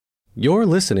You're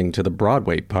listening to the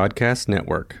Broadway Podcast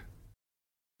Network.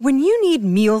 When you need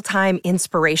mealtime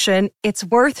inspiration, it's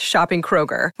worth shopping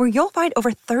Kroger, where you'll find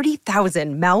over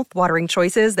 30,000 mouth-watering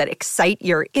choices that excite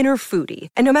your inner foodie.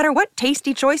 And no matter what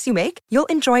tasty choice you make, you'll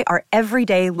enjoy our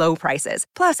everyday low prices,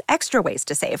 plus extra ways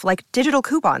to save, like digital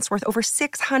coupons worth over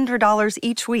 $600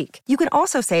 each week. You can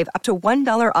also save up to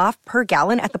 $1 off per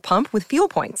gallon at the pump with fuel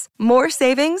points. More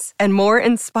savings and more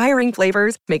inspiring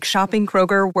flavors make shopping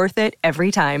Kroger worth it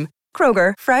every time.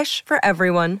 Kroger, fresh for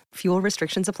everyone. Fuel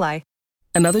restrictions apply.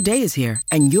 Another day is here,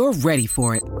 and you're ready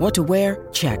for it. What to wear?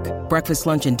 Check. Breakfast,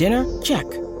 lunch, and dinner? Check.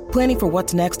 Planning for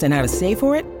what's next and how to save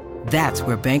for it? That's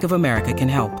where Bank of America can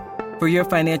help. For your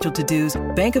financial to-dos,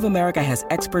 Bank of America has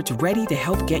experts ready to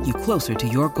help get you closer to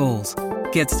your goals.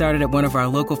 Get started at one of our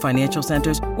local financial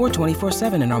centers or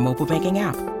 24/7 in our mobile banking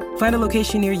app. Find a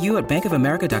location near you at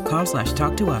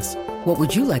bankofamerica.com/talktous. What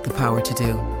would you like the power to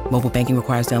do? Mobile banking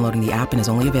requires downloading the app and is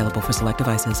only available for select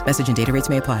devices. Message and data rates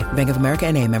may apply. Bank of America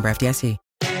N.A., member FDIC.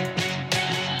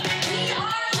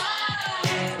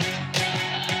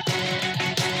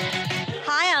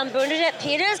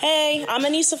 Peters. Hey, I'm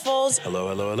Anissa Foles. Hello,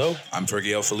 hello, hello. I'm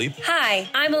Fergie El Felipe. Hi,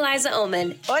 I'm Eliza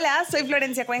Ullman. Hola, soy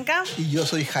Florencia Cuenca. Y yo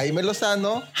soy Jaime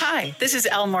Lozano. Hi, this is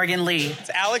L. Morgan Lee. It's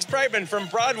Alex Brightman from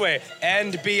Broadway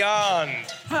and beyond.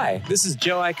 Hi, this is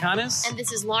Joe Iconis. And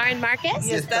this is Lauren Marcus.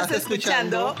 Y estás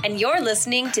escuchando. And you're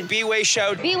listening to B-Way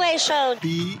Show. B-Way Show.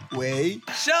 B-Way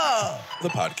Show. The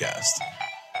podcast.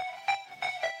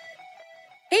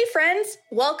 Hey friends,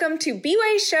 welcome to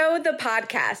B-Way Show, the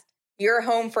podcast. Your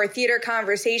home for theater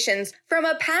conversations from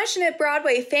a passionate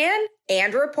Broadway fan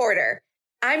and reporter.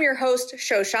 I'm your host,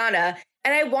 Shoshana,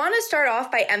 and I want to start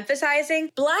off by emphasizing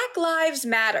Black Lives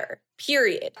Matter,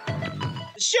 period.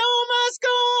 The show must go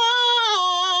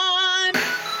on!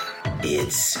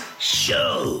 It's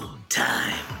show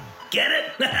time. Get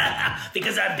it?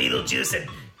 Because I'm Beetlejuice and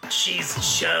she's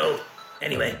show.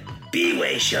 Anyway,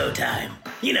 B-Way show time.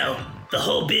 You know, the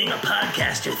whole being a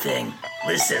podcaster thing.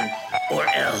 Listen, or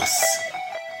else.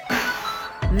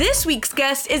 This week's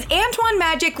guest is Antuan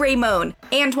Magic Raimone.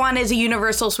 Antuan is a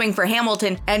universal swing for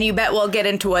Hamilton, and you bet we'll get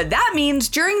into what that means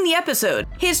during the episode.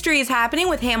 History is happening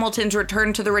with Hamilton's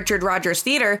return to the Richard Rodgers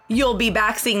Theater. You'll be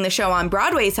back seeing the show on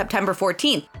Broadway September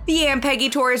 14th. The Aunt Peggy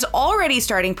Tour is already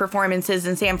starting performances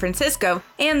in San Francisco,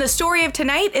 and the story of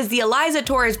tonight is the Eliza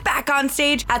Tour is back on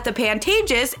stage at the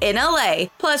Pantages in LA.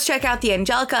 Plus, check out the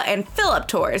Angelica and Philip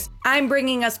tours. I'm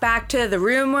bringing us back to the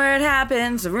room where it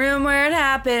happens, the room where it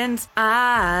happens.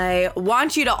 I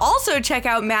want you to also check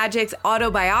out Magic's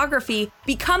autobiography,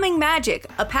 Becoming Magic,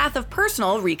 A Path of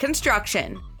Personal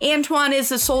Reconstruction. Antuan is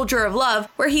the soldier of love,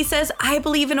 where he says, I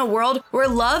believe in a world where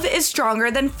love is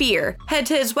stronger than fear. Head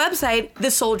to his website,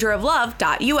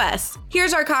 thesoldieroflove.us.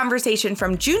 Here's our conversation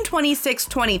from June 26,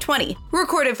 2020,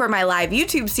 recorded for my live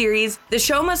YouTube series, The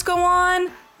Show Must Go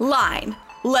On, Line.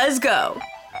 Let's go.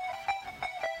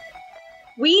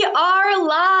 We are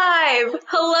live.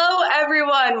 Hello,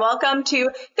 everyone. Welcome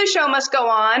to The Show Must Go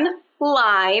On,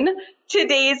 Line.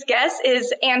 Today's guest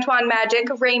is Antuan Magic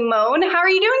Raimone. How are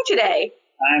you doing today?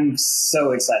 I'm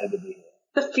so excited to be here.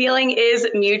 The feeling is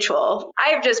mutual.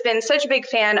 I've just been such a big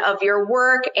fan of your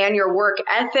work and your work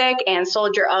ethic and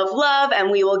Soldier of Love, and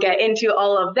we will get into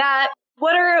all of that.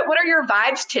 What are your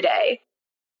vibes today?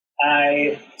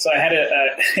 I had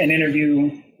an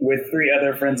interview with three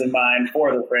other friends of mine, four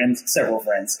other friends, several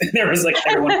friends. There was like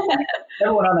everyone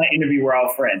on that interview were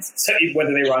all friends, so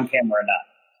whether they were on camera or not.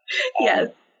 Yes.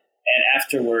 And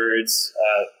afterwards,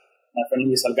 my friend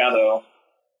Luis Salgado,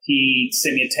 he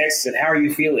sent me a text and said, how are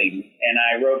you feeling? And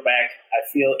I wrote back, I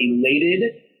feel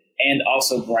elated and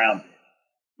also grounded.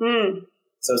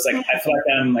 So it's like, I feel like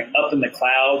I'm like up in the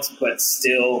clouds, but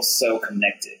still so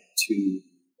connected to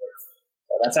Earth.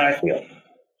 So that's how I feel.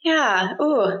 Yeah.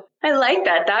 Ooh, I like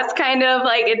that. That's kind of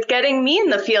like, it's getting me in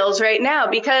the feels right now,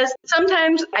 because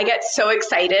sometimes I get so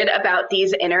excited about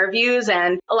these interviews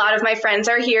and a lot of my friends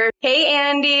are here. Hey,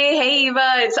 Andy. Hey,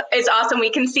 Eva. It's awesome.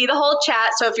 We can see the whole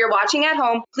chat. So if you're watching at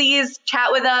home, please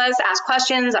chat with us, ask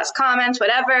questions, ask comments,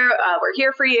 whatever. We're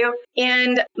here for you.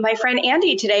 And my friend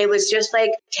Andy today was just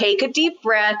like, take a deep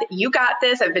breath. You got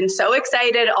this. I've been so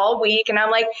excited all week. And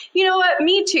I'm like, you know what?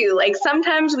 Me too. Like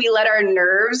sometimes we let our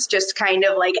nerves just kind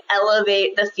of like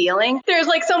elevate the feeling. There's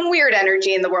like some weird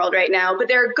energy in the world right now, but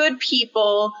there are good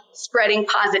people spreading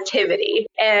positivity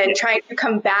and trying to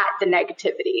combat the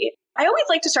negativity. I always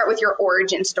like to start with your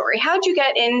origin story. How'd you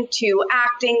get into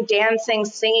acting, dancing,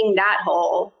 singing, that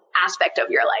whole aspect of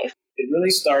your life? It really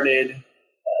started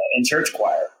in church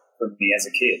choir for me as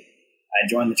a kid. I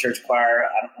joined the church choir.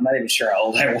 I'm not even sure how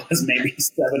old I was, maybe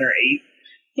 7 or 8.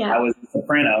 I was a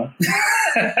soprano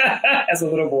as a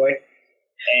little boy,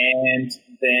 and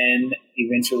then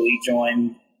eventually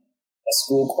joined a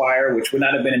school choir, which would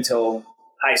not have been until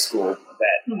high school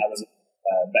that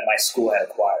that my school had a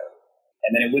choir.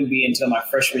 And then it wouldn't be until my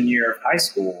freshman year of high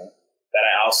school that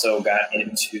I also got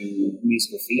into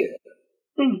musical theater.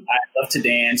 I loved to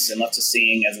dance and loved to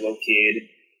sing as a little kid.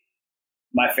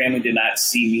 My family did not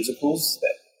see musicals.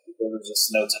 That there was just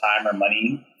no time or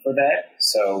money for that.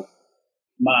 So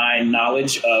my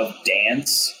knowledge of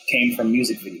dance came from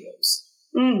music videos.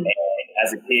 And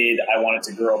as a kid, I wanted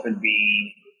to grow up and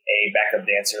be a backup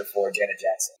dancer for Janet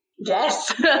Jackson. Yes.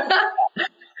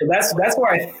 So that's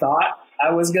where I thought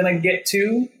I was going to get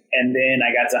to. And then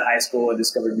I got to high school and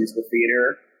discovered musical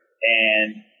theater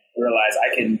and realized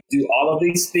I can do all of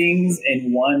these things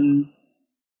in one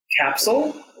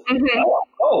capsule.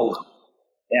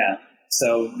 Yeah.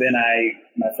 So then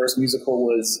my first musical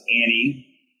was Annie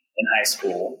in high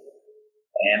school,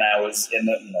 and I was in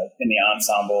the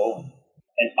ensemble.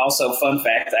 And also, fun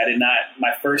fact,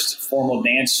 my first formal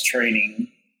dance training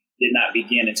did not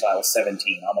begin until I was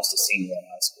 17, almost a senior in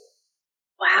high school.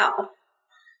 Wow.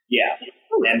 Yeah.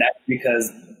 And that's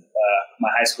because my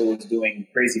high school was doing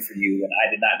Crazy for You, and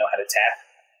I did not know how to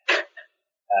tap.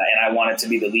 And I wanted to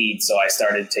be the lead, so I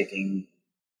started taking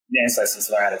dance lessons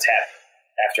to learn how to tap.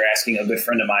 After asking a good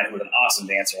friend of mine who was an awesome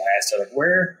dancer, I asked her, like,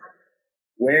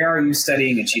 where are you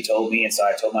studying? And she told me, and so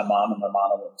I told my mom, and my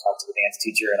mom went and talked to the dance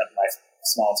teacher in my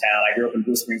small town. I grew up in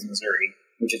Blue Springs, Missouri,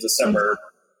 which is a suburb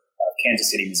of Kansas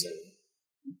City, Missouri.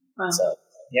 Wow. So,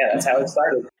 yeah, that's how it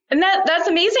started. And that's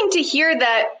amazing to hear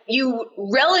that you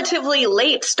relatively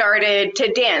late started to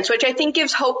dance, which I think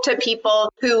gives hope to people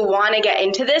who want to get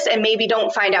into this and maybe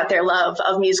don't find out their love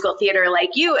of musical theater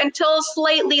like you until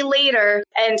slightly later.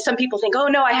 And some people think, oh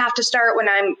no, I have to start when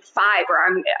I'm 5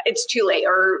 or it's too late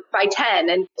or by 10.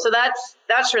 And so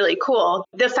that's really cool.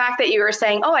 The fact that you were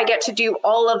saying, oh, I get to do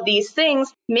all of these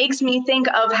things makes me think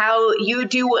of how you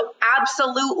do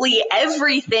absolutely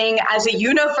everything as a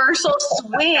universal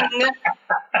swing.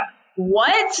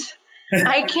 What?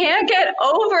 I can't get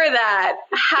over that.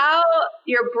 How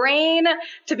your brain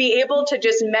to be able to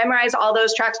just memorize all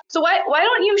those tracks. So why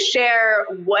don't you share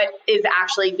what is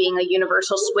actually being a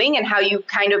universal swing and how you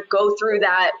kind of go through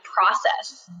that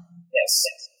process?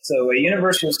 Yes. So a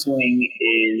universal swing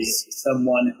is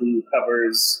someone who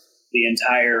covers the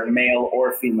entire male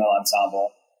or female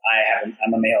ensemble.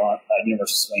 I'm a male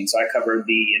universal swing, so I cover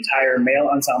the entire male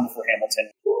ensemble for Hamilton.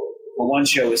 For one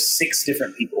show is 6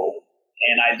 different people.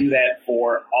 And I do that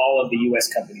for all of the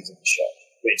U.S. companies of the show,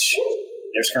 which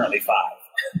there's currently 5.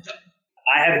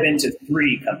 I have been to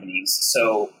 3 companies.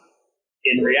 So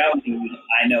in reality,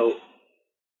 I know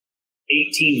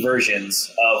 18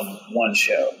 versions of one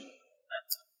show.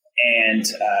 And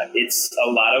it's a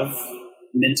lot of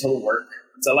mental work.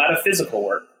 It's a lot of physical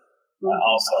work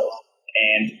also.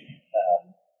 And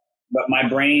but my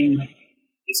brain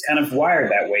is kind of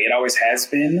wired that way. It always has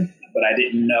been, but I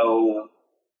didn't know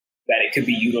that it could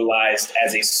be utilized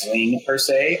as a swing per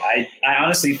se. I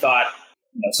honestly thought,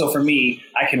 so for me,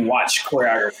 I can watch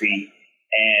choreography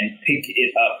and pick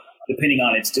it up depending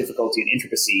on its difficulty and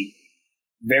intricacy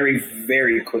very,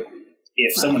 very quickly.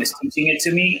 If someone is teaching it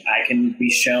to me, I can be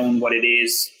shown what it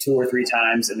is 2 or 3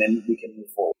 times, and then we can move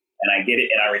forward. And I get it,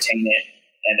 and I retain it,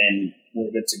 and then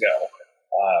we're good to go.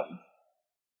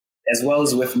 As well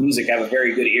as with music, I have a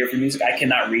very good ear for music. I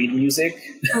cannot read music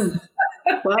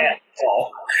at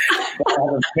all. But I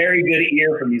have a very good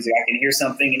ear for music. I can hear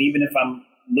something, and even if I'm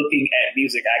looking at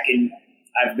music,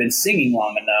 I've been singing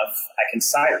long enough, I can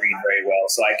sight read very well.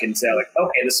 So I can say, like,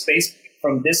 okay, the space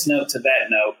from this note to that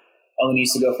note only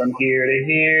needs to go from here to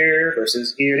here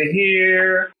versus here to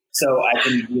here. So I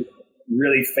can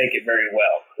really fake it very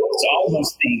well. So all of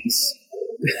those things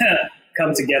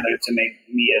come together to make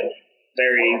me a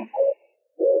very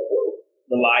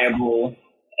reliable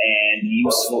and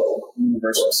useful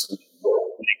universal swing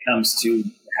when it comes to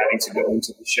having to go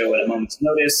into the show at a moment's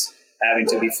notice, having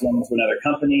to be flown to another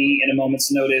company in a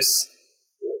moment's notice,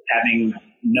 having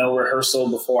no rehearsal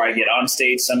before I get on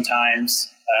stage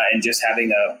sometimes, and just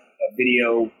having a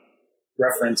video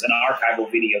reference, an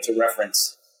archival video to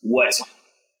reference what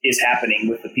is happening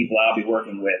with the people I'll be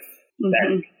working with. That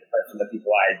would be different from the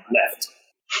people I left.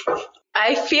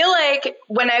 I feel like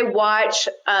when I watch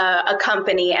a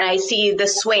company and I see the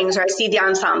swings or I see the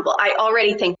ensemble, I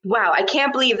already think, wow, I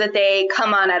can't believe that they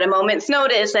come on at a moment's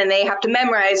notice and they have to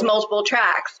memorize multiple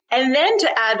tracks. And then to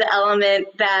add the element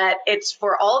that it's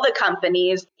for all the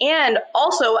companies and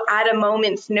also at a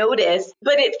moment's notice,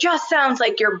 but it just sounds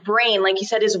like your brain, like you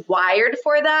said, is wired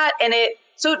for that. And it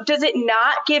So does it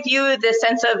not give you the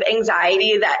sense of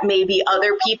anxiety that maybe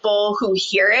other people who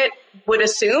hear it would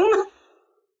assume?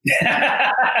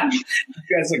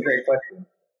 That's a great question.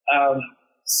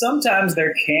 Sometimes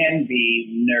there can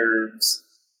be nerves,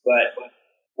 but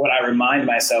what I remind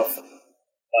myself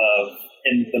of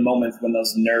in the moments when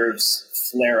those nerves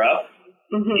flare up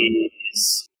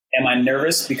is, am I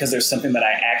nervous because there's something that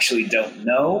I actually don't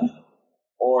know?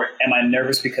 Or am I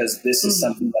nervous because this is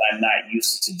something that I'm not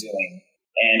used to doing?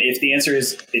 And if the answer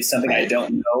is it's something I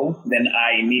don't know, then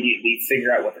I immediately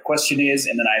figure out what the question is,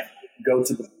 and then I go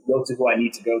to who I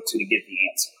need to go to get the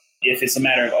answer. If it's a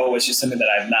matter of, it's just something that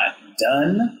I've not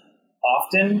done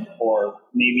often or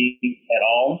maybe at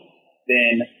all,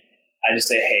 then I just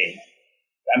say, hey,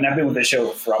 I've been with the show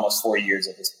for almost 4 years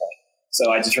at this point.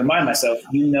 So I just remind myself,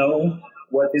 you know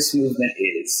what this movement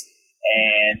is.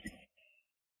 And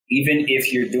even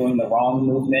if you're doing the wrong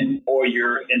movement or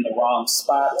you're in the wrong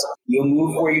spot, you'll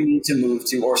move where you need to move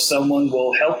to, or someone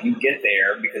will help you get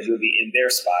there because you'll be in their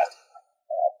spot.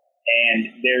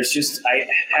 And there's just, I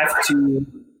have to,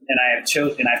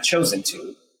 and I've chosen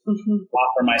to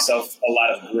offer myself a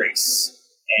lot of grace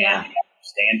and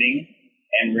understanding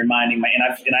and reminding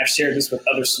and I've shared this with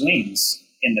other swings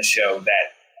in the show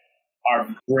that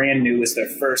are brand new. It's their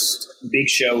first big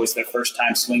show. It's their first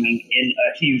time swinging in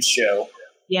a huge show.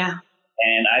 Yeah.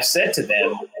 And I said to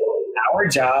them, our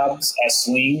jobs as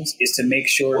swings is to make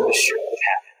sure the show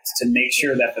happens, to make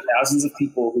sure that the thousands of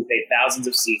people who pay thousands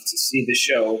of seats to see the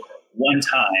show one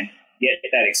time get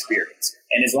that experience.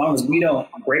 And as long as we don't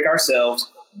break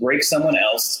ourselves, break someone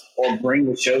else, or bring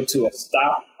the show to a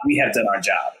stop, we have done our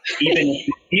job, even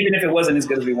if it wasn't as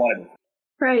good as we wanted it.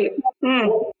 Right.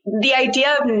 The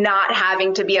idea of not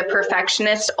having to be a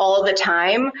perfectionist all the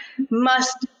time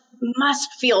must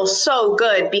feel so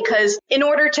good, because in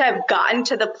order to have gotten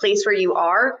to the place where you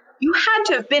are, you had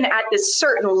to have been at this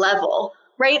certain level,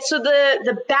 right? So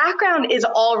the background is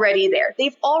already there.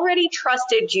 They've already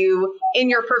trusted you in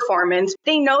your performance.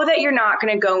 They know that you're not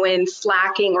going to go in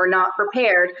slacking or not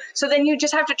prepared. So then you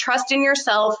just have to trust in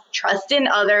yourself, trust in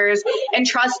others, and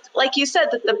trust, like you said,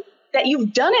 that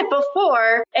you've done it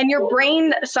before. And your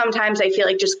brain sometimes, I feel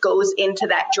like, just goes into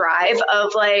that drive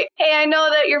of like, hey, I know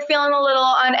that you're feeling a little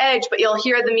on edge, but you'll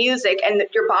hear the music and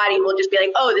your body will just be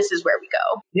like, oh, this is where we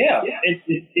go. Yeah,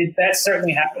 it that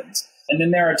certainly happens. And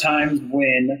then there are times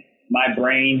when my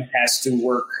brain has to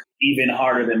work even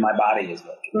harder than my body is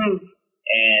working.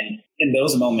 And in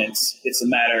those moments,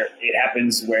 it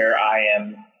happens where I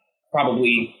am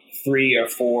probably 3 or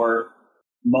 4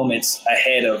 moments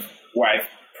ahead of where I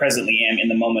presently am in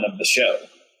the moment of the show.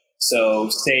 So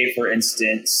say, for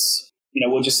instance,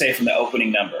 we'll just say from the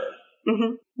opening number,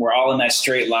 we're all in that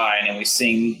straight line and we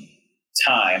sing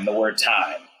time, the word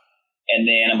time. And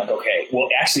then I'm like, okay, well,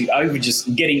 actually, I was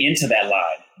just getting into that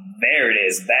line. There it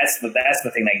is. That's the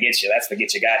thing that gets you. That's the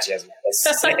get you got you.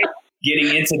 Let's say.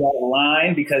 Getting into that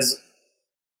line, because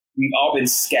we've all been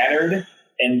scattered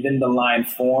and then the line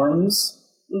forms.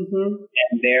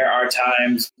 And there are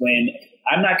times when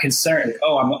I'm not concerned,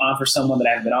 I'm on for someone that I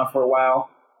haven't been on for a while.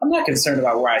 I'm not concerned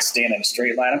about where I stand in a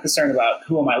straight line. I'm concerned about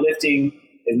who am I lifting?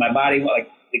 Is my body, like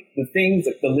the things,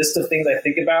 the list of things I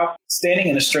think about, standing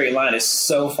in a straight line is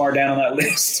so far down on that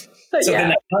list. So then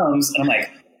that comes and I'm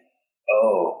like,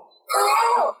 oh.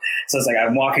 So it's like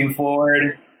I'm walking forward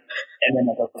and then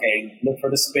like, okay, look for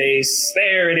the space.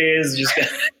 There it is. Just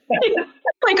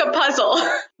like a puzzle.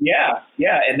 Yeah.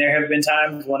 And there have been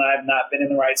times when I've not been in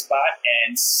the right spot,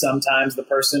 and sometimes the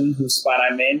person whose spot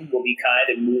I'm in will be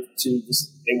kind and move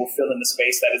they will fill in the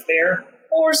space that is there,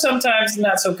 or sometimes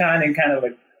not so kind and kind of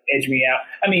like edge me out.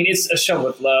 I mean, it's a show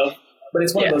with love, but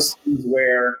it's one of those things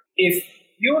where if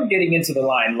you're getting into the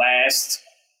line last,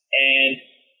 and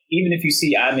even if you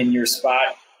see I'm in your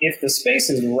spot, if the space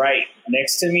is right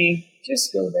next to me,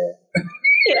 just go there.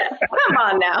 Yeah, come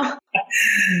on now.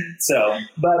 So,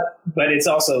 but it's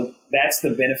also, that's the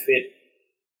benefit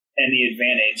and the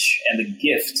advantage and the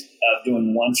gift of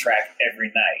doing one track every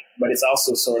night. But it's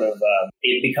also sort of,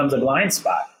 it becomes a blind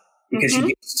spot because you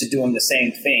get used to doing the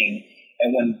same thing.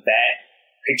 And when that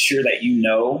picture that you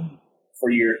know for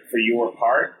your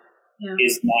part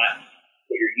is not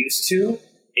what you're used to,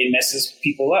 it messes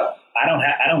people up.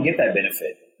 I don't get that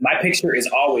benefit. My picture is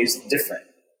always different.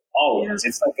 Always.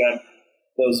 It's like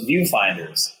those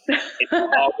viewfinders. It's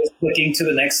always clicking to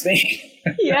the next thing.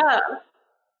 Yeah.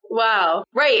 Wow.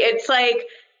 Right. It's like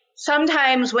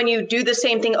sometimes when you do the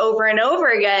same thing over and over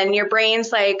again, your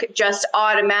brain's like just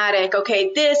automatic.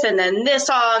 Okay, this and then this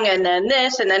song and then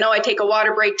this and then, oh, I take a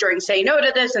water break during Say No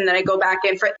to This and then I go back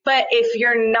in for it. But if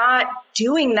you're not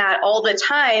doing that all the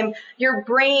time, your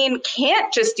brain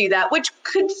can't just do that, which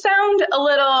could sound a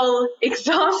little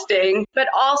exhausting, but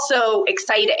also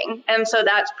exciting. And so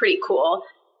that's pretty cool.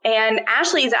 And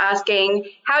Ashley's asking,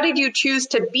 how did you choose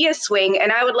to be a swing?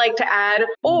 And I would like to add,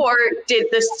 or did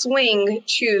the swing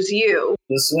choose you?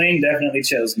 The swing definitely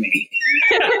chose me.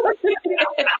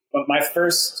 But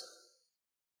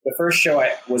the first show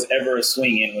I was ever a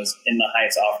swing in was In the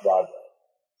Heights off-Broadway,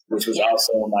 which was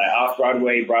also my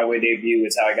off-Broadway debut.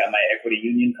 It's how I got my Equity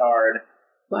Union card.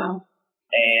 Wow.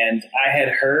 And I had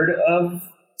heard of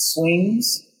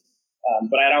swings,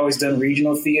 but I'd always done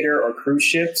regional theater or cruise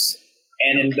ships.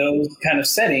 And in those kind of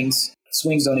settings,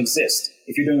 swings don't exist.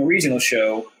 If you're doing a regional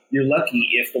show, you're lucky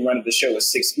if the run of the show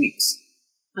is 6 weeks.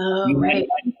 Oh, right.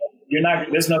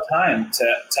 There's no time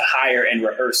to hire and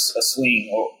rehearse a swing,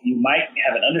 or you might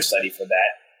have an understudy for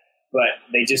that, but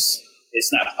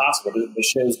it's not possible. The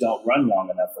shows don't run long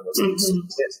enough for those things to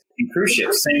exist. In cruise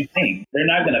ships, same thing. They're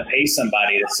not going to pay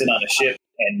somebody to sit on a ship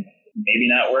and maybe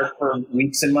not work for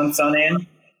weeks and months on end.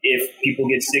 If people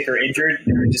get sick or injured,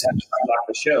 then we just have to stop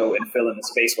the show and fill in the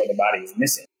space where the body is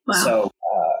missing. Wow. So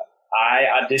I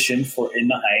auditioned for In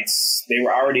the Heights. They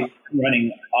were already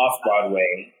running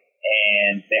off-Broadway,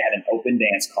 and they had an open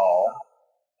dance call.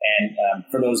 And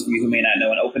for those of you who may not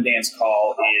know, an open dance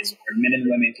call is where men and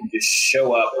women can just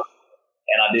show up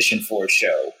and audition for a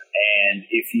show. And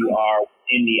if you are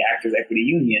in the Actors Equity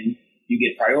Union, you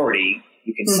get priority.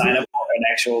 You can sign up for an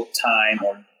actual time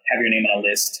or have your name on a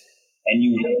list. And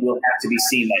you will have to be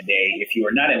seen that day. If you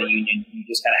are not in a union, you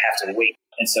just kind of have to wait.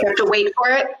 And so you have to wait for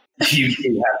it? You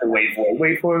do have to wait for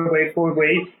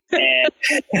it.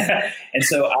 And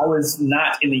so I was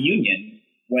not in the union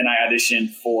when I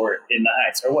auditioned for In the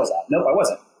Heights. Or was I? Nope, I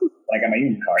wasn't. I got my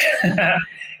union card.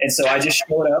 And so I just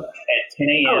showed up at 10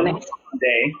 a.m. one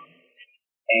day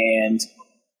and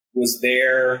was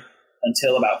there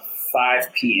until about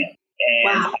 5 p.m.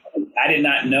 And I did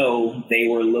not know they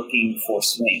were looking for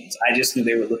swings. I just knew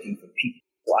they were looking for people.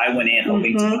 So I went in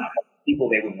hoping to find people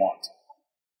they would want.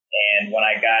 And when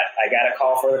I got a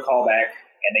call for the callback,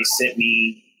 and they sent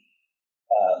me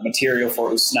material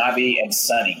for Usnavi and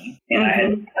Sunny. And I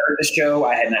had heard the show.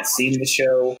 I had not seen the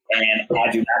show. And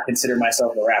I do not consider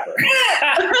myself a rapper.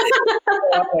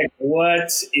 So I'm like,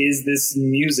 what is this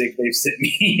music they've sent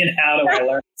me, and how do I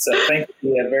learn? So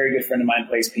thankfully, a very good friend of mine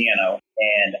plays piano.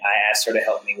 And I asked her to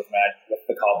help me with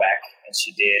the callback, and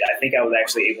she did. I think I was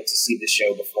actually able to see the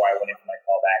show before I went in for my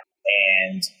callback.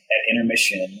 And at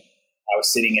intermission, I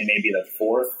was sitting in maybe the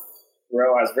 4th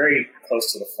row. I was very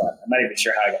close to the front. I'm not even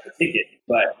sure how I got the ticket,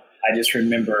 but I just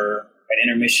remember at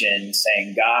intermission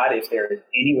saying, God, if there is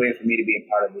any way for me to be a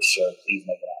part of this show, please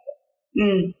make it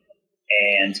happen.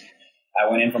 And I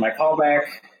went in for my callback.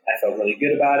 I felt really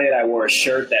good about it. I wore a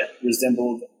shirt that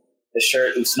resembled the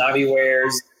shirt Usnavi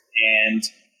wears. And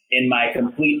in my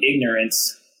complete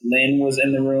ignorance, Lynn was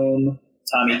in the room,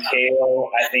 Tommy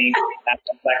Kail, I think,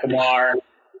 Blackamar,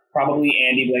 probably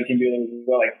Andy Blankenbuehler as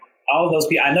well. Like, all of those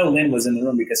people. I know Lynn was in the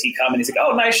room because he commented, he's like,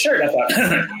 oh, nice shirt. I thought,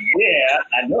 yeah,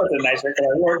 I know it's a nice shirt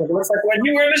because I wore it. It looks like when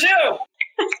you were in the show.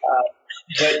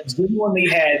 But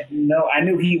genuinely I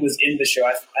knew he was in the show.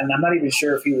 And I'm not even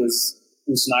sure if he was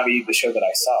Usnavi, the show that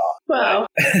I saw. Wow.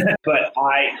 But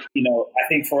I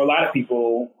think for a lot of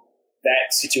people,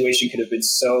 that situation could have been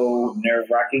so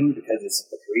nerve-wracking because it's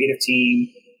the creative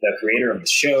team, the creator of the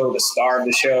show, the star of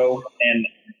the show. And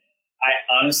I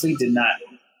honestly did not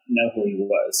know who he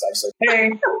was. I was like,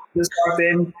 hey, just walked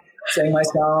in, sang my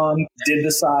song, did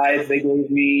the sides they gave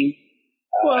me.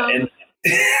 And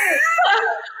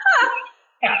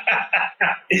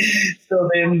so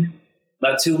then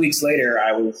about 2 weeks later,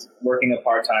 I was working a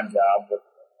part-time job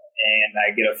and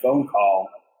I get a phone call.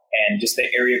 And just the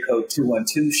area code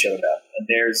 212 showed up. And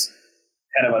there's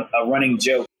kind of a running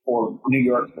joke for New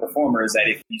York performers that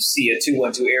if you see a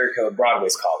 212 area code,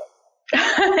 Broadway's calling.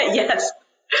 Yes.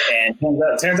 And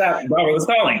turns out Broadway was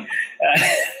calling.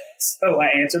 So I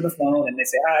answered the phone and they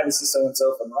say, hi, this is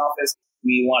so-and-so from the office.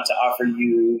 We want to offer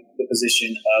you the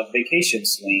position of vacation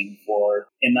swing for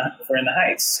In the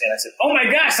Heights. And I said, oh my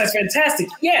gosh, that's fantastic.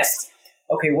 Yes.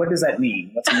 Okay, what does that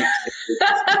mean? What's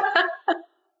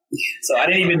So I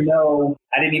didn't even know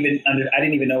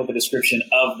what the description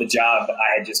of the job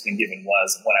I had just been given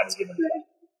was when I was given it.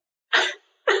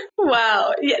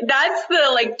 Wow. Yeah, that's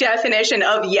the definition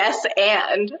of yes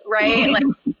and, right? Like,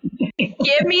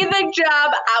 give me the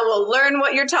job, I will learn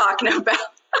what you're talking about.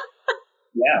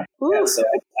 Yeah. So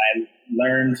I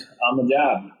learned on the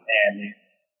job, and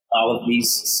all of these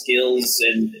skills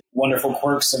and wonderful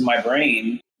quirks of my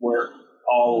brain were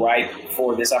all ripe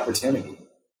for this opportunity.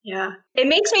 Yeah. It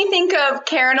makes me think of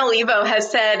Karen Olivo has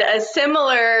said a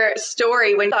similar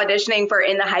story when auditioning for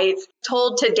In the Heights,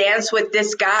 told to dance with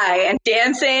this guy and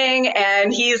dancing,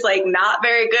 and he's like not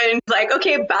very good, and he's like,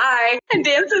 okay, bye, and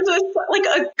dances with like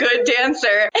a good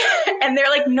dancer. And they're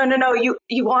like, no, you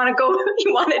want to go,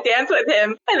 you want to dance with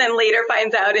him, and then later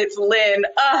finds out it's Lynn.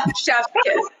 Chef's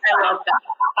kiss. I love that.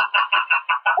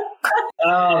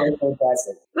 Oh, that's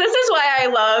fantastic. This is why I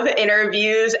love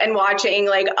interviews and watching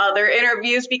like other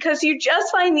interviews, because you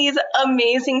just find these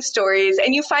amazing stories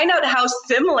and you find out how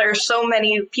similar so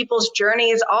many people's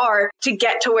journeys are to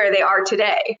get to where they are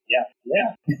today.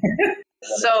 Yeah.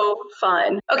 So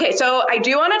fun. Okay, so I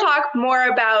do want to talk more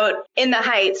about In the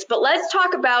Heights, but let's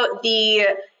talk about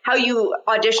how you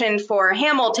auditioned for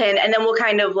Hamilton, and then we'll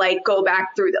kind of like go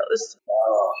back through those.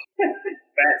 Oh,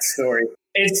 backstory.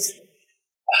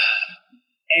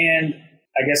 And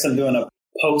I guess I'm doing a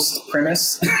post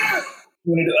premise,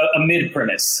 a mid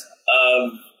premise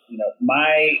of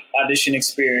my audition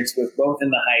experience with both In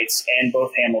the Heights and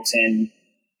both Hamilton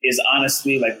is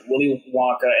honestly like Willy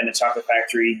Wonka and the Chocolate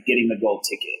Factory getting the gold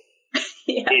ticket.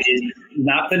 Yeah. It is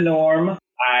not the norm.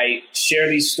 I share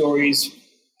these stories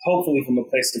hopefully from a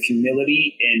place of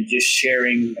humility and just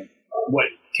sharing what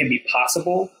can be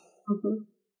possible. Mm-hmm.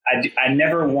 I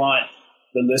never want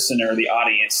the listener, the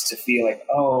audience, to feel like,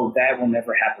 oh, that will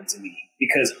never happen to me,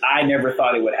 because I never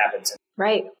thought it would happen to me.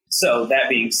 Right. So that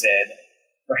being said,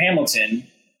 for Hamilton,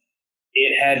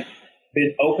 it had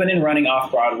been open and running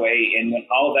off Broadway, and when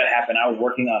all of that happened, I was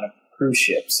working on a cruise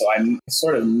ship. So I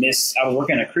sort of I was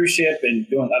working on a cruise ship and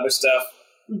doing other stuff.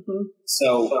 Mm-hmm.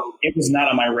 So it was not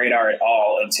on my radar at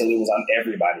all until it was on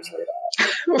everybody's radar.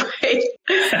 Right.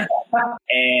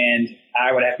 And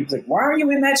I would have people like, why are you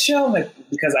in that show? I'm like,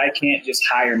 because I can't just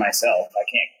hire myself. I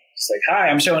can't just like, hi,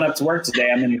 I'm showing up to work today.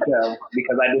 I'm in the show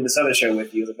because I did this other show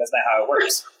with you. Like, that's not how it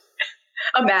works.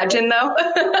 Imagine though.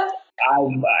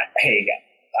 Hey,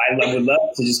 I would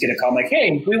love to just get a call like,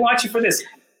 hey, we want you for this.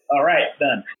 All right,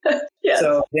 done. Yes.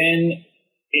 So then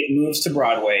it moves to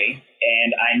Broadway,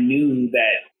 and I knew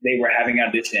that they were having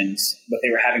auditions, but they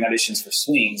were having auditions for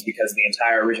swings because the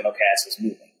entire original cast was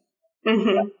moving,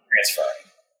 transferring.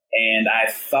 And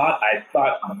I thought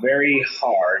very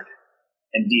hard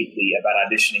and deeply about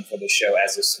auditioning for the show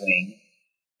as a swing,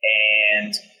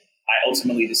 and I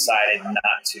ultimately decided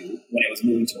not to when it was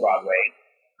moving to Broadway.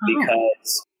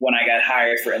 Because when I got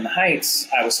hired for In the Heights,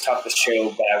 I was taught the show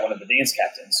by one of the dance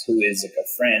captains, who is like a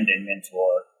friend and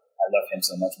mentor. I love him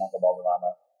so much, Michael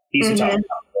Balderrama. He's who taught me.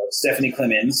 Stephanie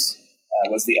Clemens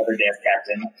was the other dance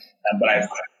captain. But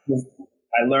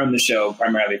I learned the show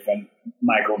primarily from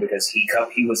Michael because he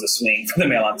was a swing for the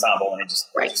male ensemble, and it just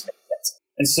made sense.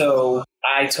 And so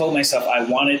I told myself I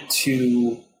wanted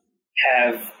to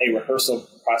have a rehearsal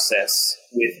process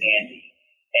with Andy.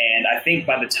 And I think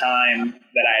by the time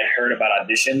that I had heard about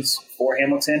auditions for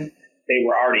Hamilton, they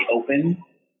were already open.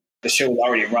 The show was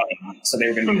already running. So they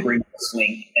were going to be bringing a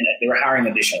swing, and they were hiring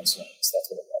additional swings. That's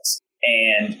what it was.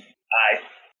 And I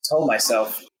told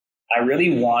myself, I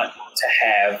really want to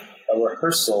have a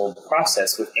rehearsal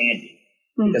process with Andy,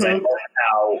 because I know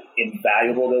how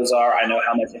invaluable those are. I know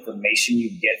how much information you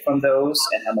get from those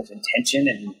and how much intention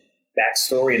and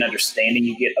backstory and understanding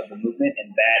you get of the movement.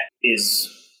 And that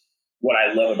is what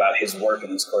I love about his work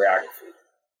and his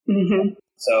choreography.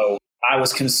 So I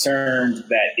was concerned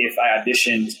that if I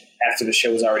auditioned after the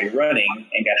show was already running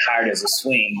and got hired as a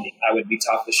swing, I would be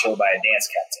taught the show by a dance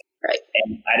captain. Right.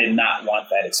 And I did not want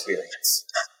that experience.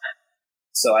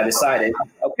 So I decided,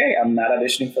 okay, I'm not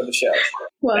auditioning for the show.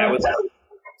 Wow. That was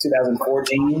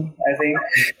 2014, I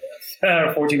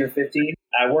think, 14 or 15.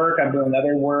 I'm doing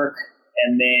other work,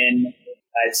 and then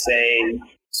I'd say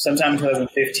sometime in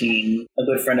 2015, a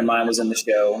good friend of mine was in the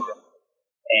show,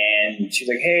 and she's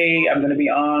like, hey, I'm going to be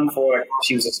on for,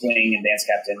 she was a swing and dance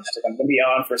captain. She's like, I'm going to be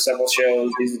on for several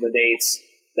shows. These are the dates.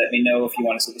 Let me know if you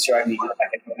want to see the show. I can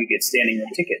help you get standing room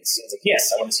tickets. I was like,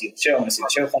 yes, I want to see the show. I want to see the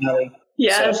show finally.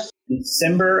 Yes. So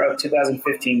December of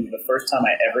 2015 was the first time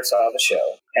I ever saw the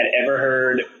show. Had ever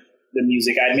heard the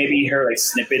music. I'd maybe heard like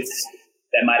snippets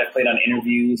that might have played on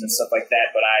interviews and stuff like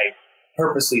that, but I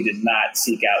purposely did not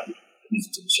seek out the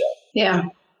music to the show. Yeah.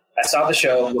 I saw the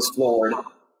show, was floored. Like,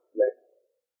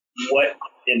 what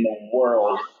in the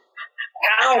world?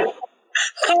 How?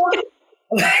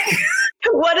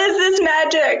 What is this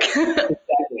magic?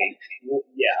 Exactly.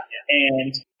 Yeah.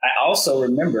 And I also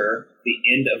remember the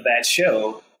end of that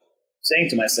show saying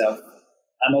to myself,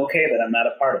 I'm okay that I'm not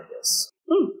a part of this.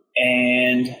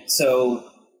 And And so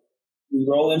we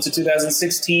roll into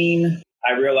 2016.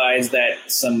 I realized that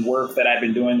some work that I'd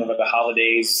been doing over the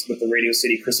holidays with the Radio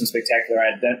City Christmas Spectacular,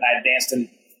 I danced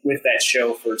with that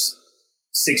show for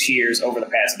 6 years over the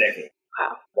past decade.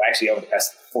 Wow. Well, actually, over the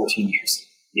past 14 years.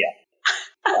 Yeah.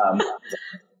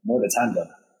 More the time, though.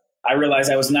 I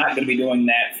realized I was not going to be doing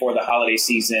that for the holiday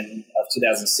season of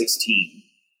 2016.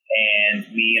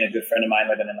 And me and a good friend of mine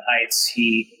living in the Heights,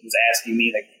 he was asking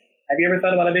me, like, have you ever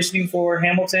thought about auditioning for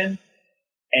Hamilton?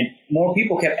 And more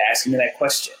people kept asking me that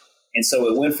question. And so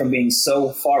it went from being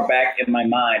so far back in my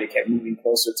mind, it kept moving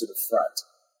closer to the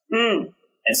front.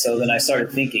 And so then I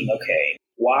started thinking, okay,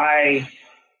 why,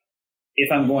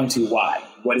 if I'm going to, why?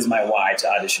 What is my why to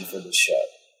audition for this show?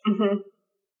 Mm-hmm.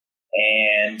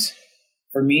 And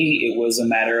for me, it was a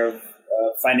matter of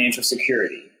financial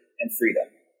security and freedom.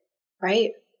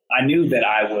 Right. I knew that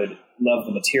I would love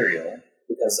the material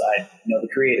because I know the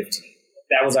creative team.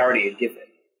 That was already a given.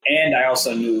 And I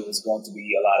also knew it was going to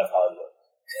be a lot of hard work.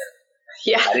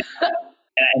 Yeah.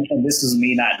 And this was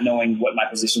me not knowing what my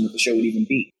position with the show would even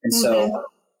be. And so I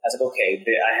was like, okay,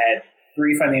 I had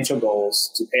 3 financial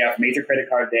goals: to pay off major credit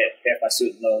card debt, pay off my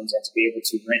student loans, and to be able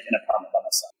to rent an apartment by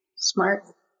myself. Smart.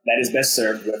 That is best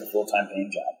served with a full-time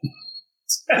paying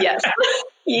job. Yes.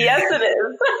 Yes, it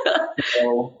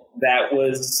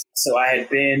is. So I had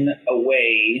been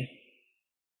away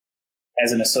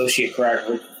as an associate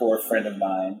choreographer for a friend of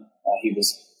mine. He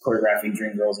was choreographing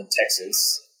Dreamgirls in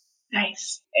Texas.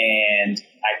 Nice. And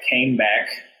I came back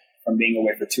from being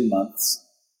away for 2.5 months.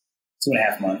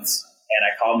 And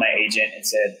I called my agent and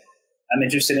said, I'm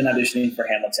interested in auditioning for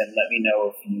Hamilton. Let me know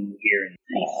if you hear anything.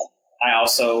 Nice. I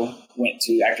also went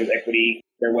to Actors Equity,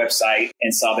 their website,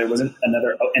 and saw there was an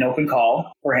open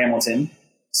call for Hamilton.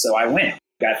 So I went.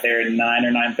 Got there at 9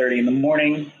 or 9:30 in the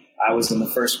morning. I was in the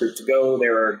first group to go.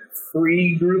 There were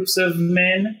 3 groups of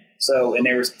men. And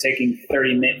they were taking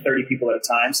 30 people at a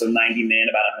time. So 90 men,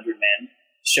 about 100 men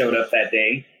showed up that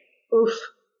day. Oof.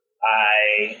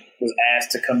 I was asked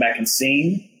to come back and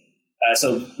sing.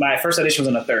 So my first audition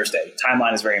was on a Thursday.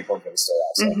 Timeline is very important for the story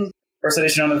also. First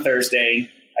audition on a Thursday.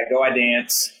 I go, I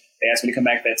dance. They asked me to come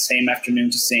back that same afternoon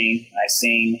to sing. I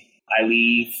sing. I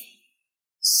leave.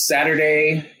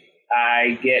 Saturday,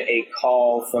 I get a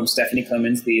call from Stephanie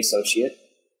Clemens, the associate.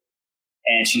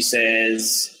 And she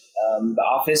says, the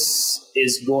office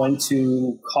is going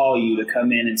to call you to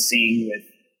come in and sing with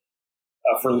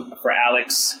for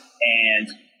Alex and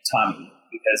Tommy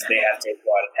because they have to go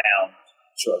out of town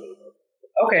shortly.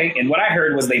 Okay, and what I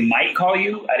heard was they might call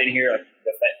you. I didn't hear that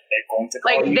they're going to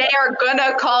call you. Like they are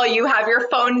gonna call you. Have your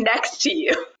phone next to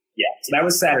you. Yeah, so that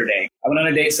was Saturday. I went on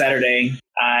a date Saturday.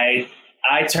 I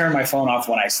turn my phone off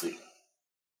when I sleep.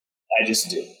 I just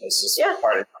do. It's just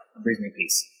part of it. It brings me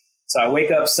peace. So I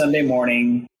wake up Sunday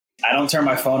morning. I don't turn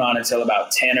my phone on until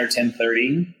about 10 or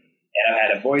 10:30. And I've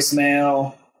had a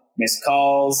voicemail, missed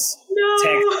calls,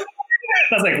 text.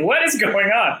 I was like, what is going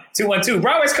on? 212,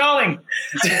 Broadway's calling.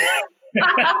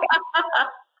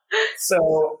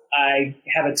 So I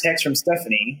have a text from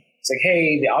Stephanie. It's like,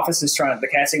 hey, the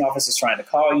casting office is trying to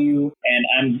call you. And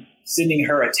I'm sending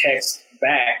her a text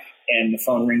back and the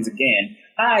phone rings again.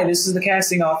 Hi, this is the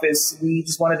casting office. We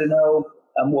just wanted to know,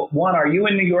 one, are you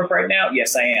in New York right now?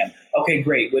 Yes, I am. Okay,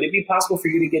 great. Would it be possible for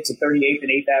you to get to 38th and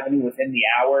 8th Avenue within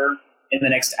the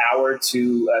next hour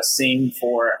to sing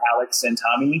for Alex and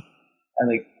Tommy? I'm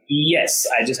like, yes,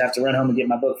 I just have to run home and get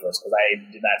my book first because I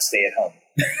did not stay at home.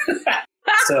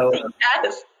 So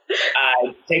Yes.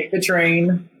 I take the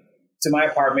train to my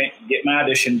apartment, get my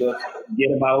audition book,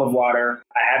 get a bottle of water.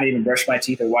 I haven't even brushed my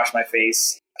teeth or washed my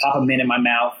face, pop a mint in my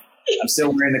mouth. I'm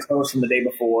still wearing the clothes from the day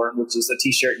before, which is a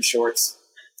t-shirt and shorts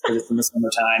because it's in the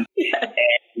summertime. Yeah.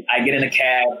 And I get in a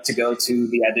cab to go to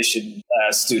the audition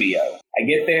studio. I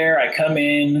get there, I come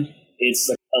in, it's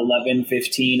like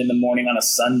 11:15 in the morning on a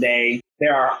Sunday.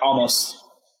 There are almost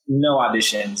no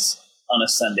auditions on a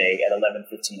Sunday at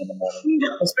 11:15 in the morning,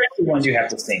 especially ones you have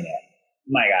to sing at.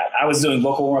 My God, I was doing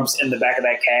vocal warm-ups in the back of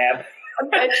that cab. I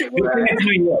bet you were. It's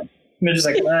New York. And they're just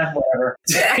like, whatever.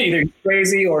 Either he's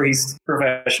crazy or he's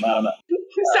professional. I don't know.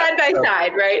 Side by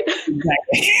side, right?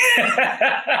 Exactly.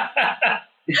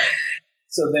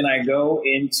 So then I go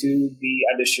into the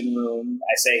audition room.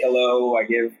 I say hello. I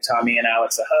give Tommy and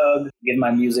Alex a hug. Give my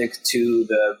music to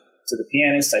the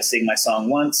pianist. I sing my song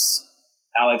once.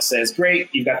 Alex says, great,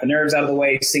 you've got the nerves out of the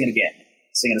way. Sing it again.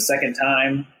 Sing it a second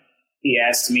time. He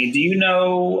asks me, do you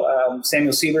know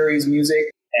Samuel Seabury's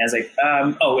music? And I was like,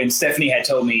 and Stephanie had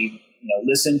told me,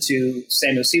 listen to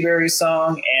Samuel Seabury's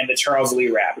song and the Charles Lee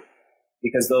rap,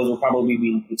 because those will probably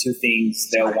be the 2 things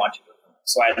they'll want you to do.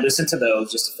 So I listened to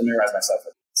those just to familiarize myself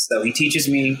with it. So he teaches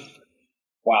me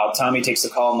while Tommy takes the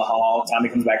call in the hall. Tommy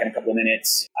comes back in a couple of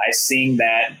minutes. I sing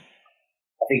that.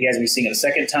 I think he has me sing it a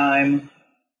second time.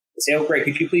 They say, oh, great,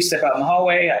 could you please step out in the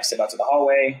hallway? I step out to the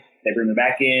hallway. They bring me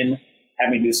back in,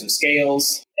 have me do some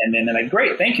scales. And then they're like,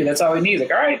 great, thank you. That's all we need.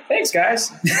 Like, all right, thanks,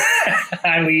 guys.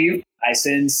 I leave. I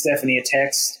send Stephanie a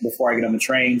text before I get on the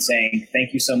train saying,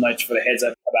 thank you so much for the heads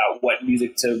up about what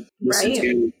music to listen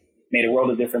to. Made a world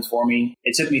of difference for me.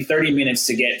 It took me 30 minutes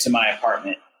to get to my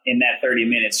apartment. In that 30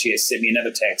 minutes, she had sent me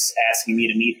another text asking me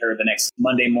to meet her the next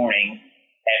Monday morning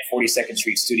at 42nd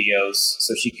Street Studios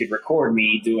so she could record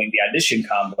me doing the audition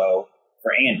combo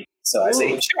for Andy. So I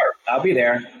say, sure, I'll be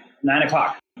there. 9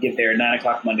 o'clock. Get there at 9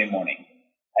 o'clock Monday morning.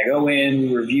 I go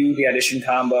in, review the audition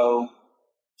combo.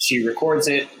 She records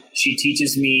it. She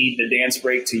teaches me the dance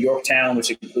break to Yorktown, which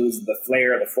includes the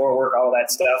flair, the floor work, all that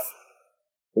stuff,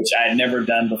 which I had never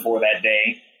done before that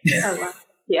day. Oh, wow.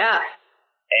 Yeah.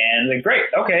 And like, great,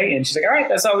 okay. And she's like, all right,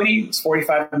 that's all we need. It's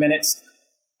 45 minutes.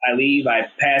 I leave. I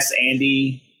pass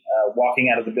Andy walking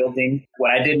out of the building.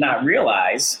 What I did not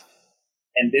realize,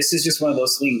 and this is just one of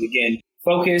those things, again,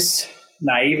 focus,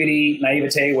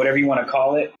 naivete, whatever you want to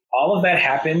call it, all of that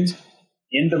happened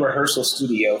in the rehearsal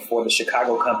studio for the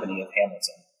Chicago company of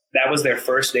Hamilton. That was their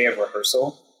first day of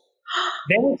rehearsal.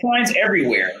 There were signs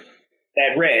everywhere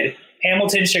that read,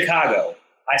 Hamilton, Chicago.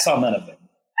 I saw none of them.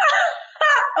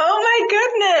 Oh my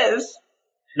goodness.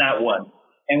 Not one.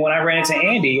 And when I ran into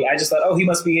Andy, I just thought, oh, he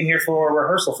must be in here for a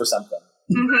rehearsal for something.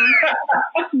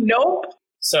 Mm-hmm. Nope.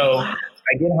 So I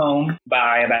get home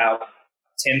by about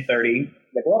 10:30.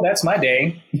 Like, well, that's my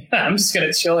day. I'm just going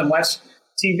to chill and watch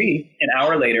TV. An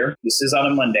hour later, this is on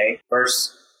a Monday.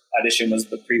 First audition was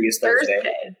the previous Thursday.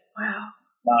 Wow.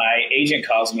 My agent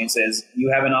calls me and says,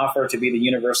 you have an offer to be the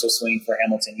Universal Swing for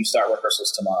Hamilton. You start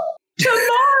rehearsals tomorrow.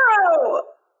 Tomorrow!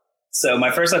 So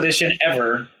my first audition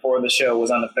ever for the show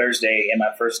was on a Thursday, and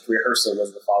my first rehearsal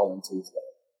was the following Tuesday.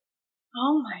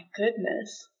 Oh my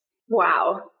goodness.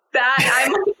 Wow. That,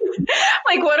 I'm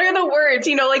like, what are the words?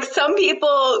 You know, like some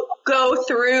people go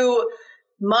through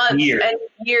months and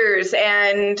years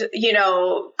and, you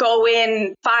know, go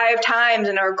in 5 times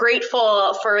and are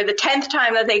grateful for the 10th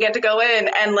time that they get to go in.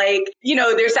 And like, you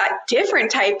know, there's that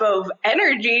different type of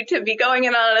energy to be going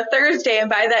in on a Thursday. And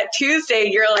by that Tuesday,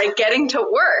 you're like getting to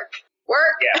work.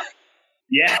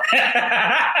 Yeah.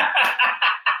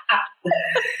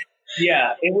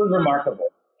 Yeah, it was remarkable.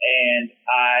 And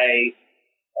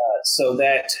so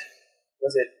that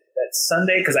was it that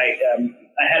Sunday, because I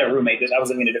had a roommate. I was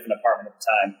living in a different apartment at the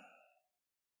time,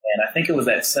 and I think it was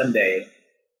that Sunday.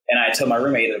 And I told my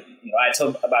roommate, I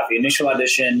told him about the initial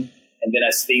audition, and then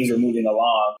as things were moving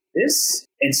along,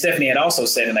 and Stephanie had also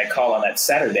said in that call on that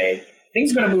Saturday,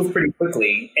 things are going to move pretty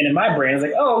quickly. And in my brain, I was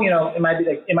like, oh,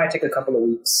 it might take a couple of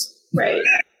weeks. Right.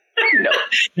 No.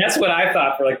 That's what I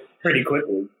thought for like pretty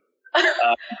quickly.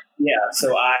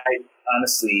 So I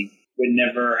honestly would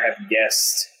never have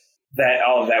guessed that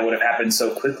all of that would have happened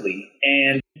so quickly.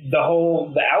 And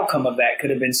the outcome of that could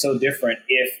have been so different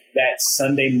if that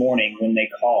Sunday morning when they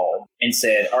called and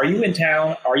said, are you in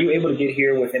town? Are you able to get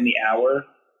here within the hour?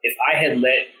 If I had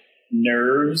let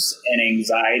nerves and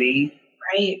anxiety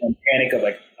and panic of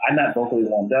like, I'm not vocally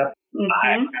warmed up.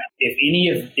 Mm-hmm. If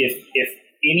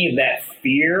any of that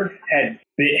fear had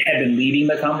been leading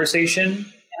the conversation,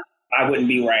 I wouldn't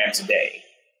be where I am today.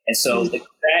 And so that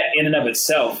in and of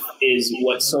itself is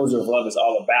what Soldier of Love is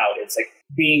all about. It's like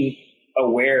being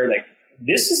aware, like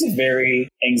this is a very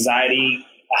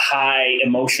a high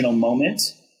emotional moment.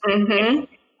 Mm-hmm.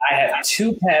 I have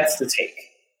 2 paths to take.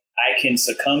 I can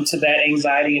succumb to that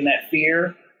anxiety and that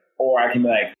fear, or I can be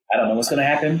like, I don't know what's going to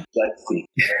happen. Let's see.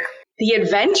 The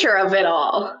adventure of it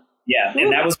all. Yeah.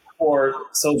 And that was before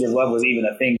Soldier of Love was even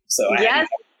a thing. So I hadn't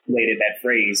calculated that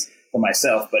phrase for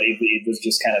myself, but it was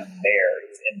just kind of there.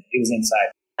 It was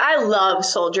inside. I love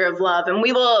Soldier of Love, and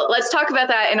let's talk about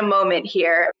that in a moment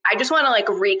here. I just want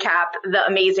to recap the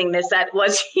amazingness that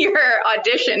was your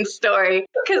audition story,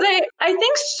 because I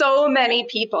think so many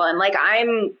people, and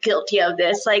I'm guilty of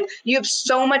this, you have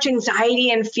so much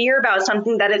anxiety and fear about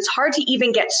something that it's hard to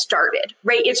even get started,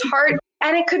 right? It's hard.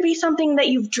 And it could be something that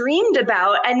you've dreamed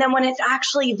about. And then when it's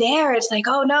actually there, it's like,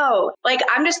 oh no,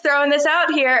 I'm just throwing this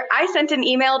out here. I sent an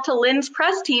email to Lynn's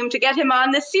press team to get him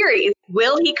on this series.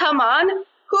 Will he come on?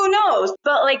 Who knows?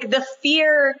 But the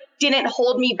fear didn't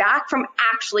hold me back from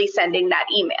actually sending that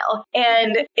email.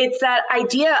 And it's that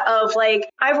idea of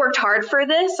I've worked hard for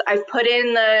this. I've put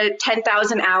in the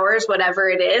 10,000 hours, whatever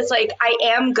it is. I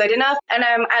am good enough, and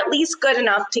I'm at least good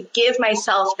enough to give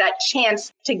myself that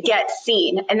chance to get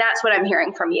seen. And that's what I'm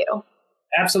hearing from you.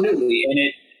 Absolutely.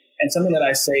 And something that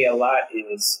I say a lot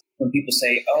is when people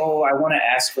say, oh, I want to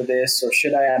ask for this, or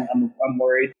should I, I'm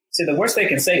worried. So the worst they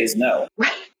can say is no.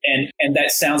 And that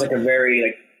sounds like a very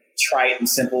like trite and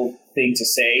simple thing to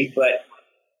say, but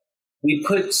we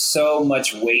put so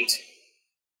much weight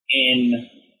in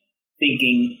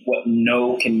thinking what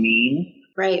no can mean.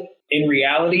 Right. In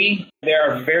reality, there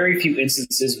are very few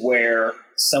instances where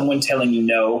someone telling you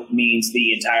no means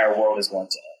the entire world is going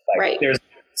to end. Like, there's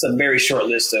a very short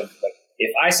list of, like,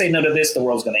 if I say no to this, the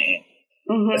world's going to end.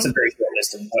 That's a very short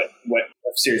list of what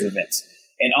of series of events.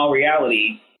 In all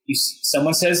reality,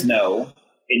 someone says no,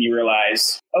 and you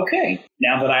realize, okay,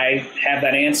 now that I have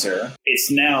that answer,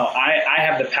 it's now I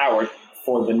have the power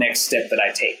for the next step that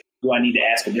I take. Do I need to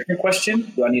ask a different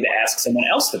question? Do I need to ask someone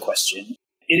else the question?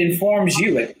 It informs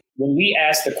you. Like, when we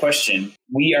ask the question,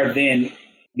 we are then,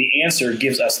 the answer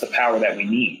gives us the power that we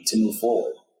need to move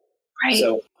forward. Right.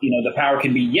 So, the power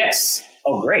can be yes.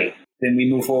 Oh, great. Then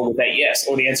we move forward with that yes.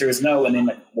 Or the answer is no. And then,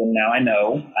 well, now I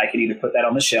know I can either put that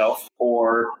on the shelf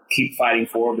or keep fighting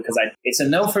for it because it's a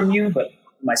no from you, but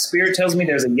my spirit tells me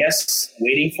there's a yes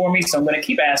waiting for me. So I'm going to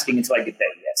keep asking until I get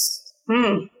that yes.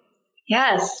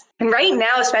 Yes. And right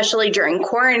now, especially during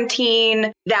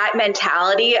quarantine, that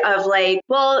mentality of like,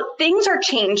 well, things are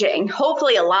changing.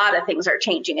 Hopefully a lot of things are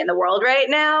changing in the world right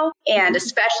now. And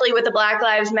especially with the Black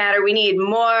Lives Matter, we need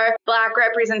more Black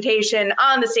representation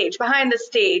on the stage, behind the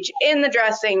stage, in the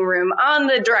dressing room, on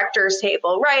the director's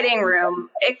table, writing room,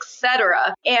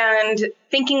 etc. And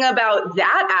thinking about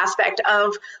that aspect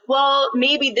of, well,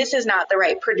 maybe this is not the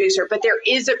right producer, but there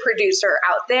is a producer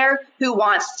out there who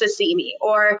wants to see me.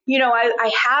 Or,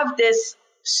 I have this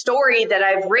story that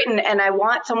I've written and I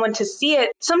want someone to see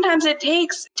it. Sometimes it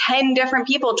takes 10 different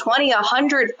people, 20,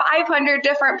 100, 500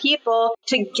 different people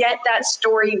to get that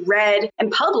story read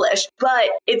and published. But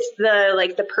it's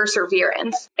the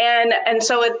perseverance. And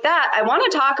so with that, I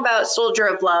want to talk about Soldier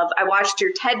of Love. I watched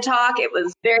your TED Talk. It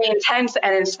was very intense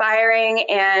and inspiring.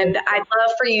 And I'd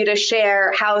love for you to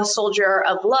share how Soldier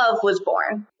of Love was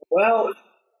born. Well,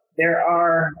 there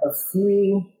are a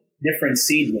few different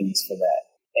seedlings for that.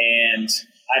 And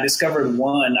I discovered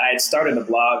one. I had started a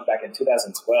blog back in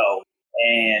 2012.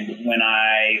 And when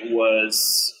I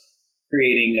was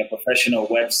creating a professional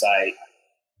website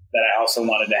that I also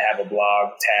wanted to have a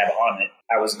blog tab on it,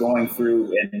 I was going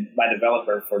through, and my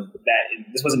developer for that,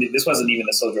 this wasn't even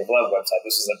the Soldier of Love website.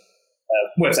 This was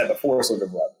a website before Soldier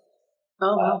of Love.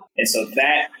 Oh, wow. And so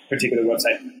that particular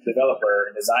website developer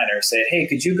and designer said, hey,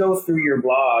 could you go through your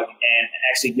blog and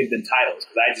actually give them titles?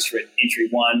 Because I just written entry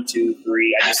 1, 2,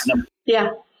 3. I just numbered. Yeah.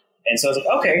 And so I was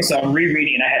like, okay. So I'm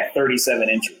rereading, and I had 37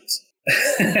 entries.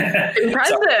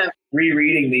 Impressive. So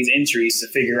rereading these entries to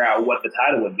figure out what the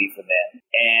title would be for them.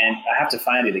 And I have to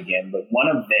find it again. But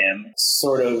one of them,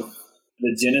 sort of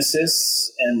the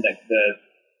genesis and the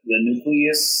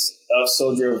nucleus of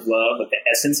Soldier of Love, but the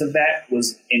essence of that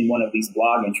was in one of these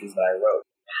blog entries that I wrote.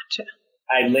 Gotcha.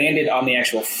 I landed on the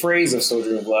actual phrase of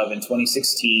Soldier of Love in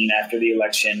 2016 after the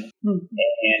election.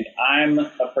 And I'm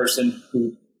a person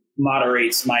who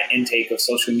moderates my intake of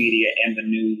social media and the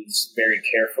news very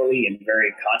carefully and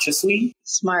very consciously.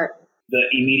 Smart. The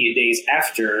immediate days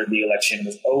after the election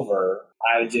was over,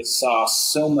 I just saw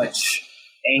so much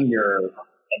anger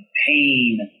and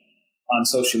pain on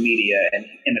social media and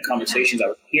in the conversations I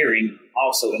was hearing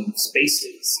also in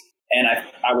spaces. And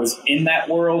I was in that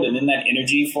world and in that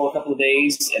energy for a couple of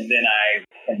days, and then I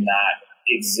cannot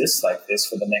exist like this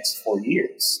for the next 4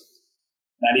 years.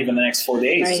 Not even the next 4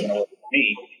 days is going to work for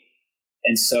me.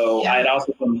 And so I had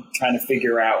also been trying to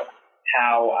figure out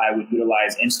how I would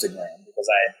utilize Instagram, because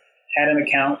I had an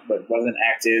account but wasn't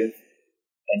active,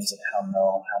 and just how I'm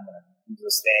going to do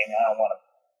this thing. I don't want to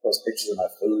post pictures of my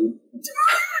food.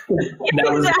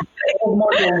 That was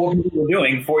more than what people were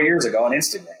doing 4 years ago on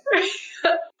Instagram.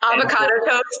 Avocado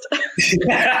toast.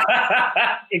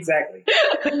 Exactly.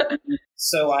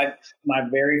 So my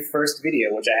very first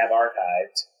video, which I have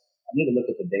archived, I need to look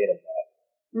at the date of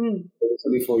that.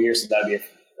 It'll be 4 years, so that'd be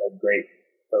a great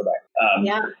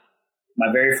throwback.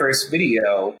 My very first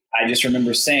video, I just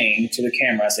remember saying to the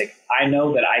camera, I was like, I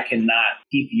know that I cannot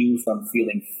keep you from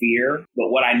feeling fear, but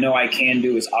what I know I can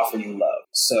do is offer you love.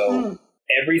 So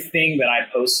everything that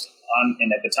I post on,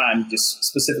 and at the time, just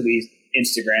specifically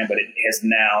Instagram, but it has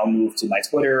now moved to my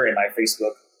Twitter and my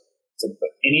Facebook. So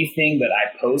anything that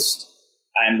I post,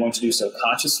 I'm going to do so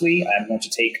consciously. I'm going to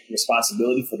take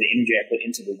responsibility for the energy I put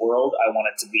into the world. I want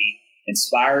it to be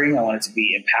inspiring. I want it to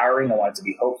be empowering. I want it to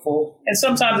be hopeful. And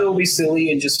sometimes it will be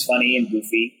silly and just funny and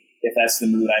goofy if that's the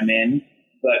mood I'm in.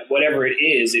 But whatever it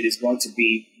is going to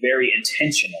be very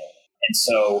intentional. And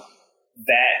so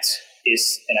that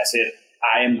is, and I said,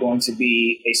 I am going to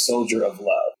be a soldier of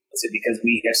love. Is it because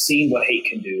we have seen what hate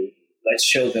can do? Let's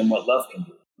show them what love can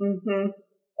do. Mm-hmm.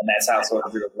 And that's how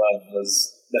Soldier of Love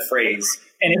was the phrase.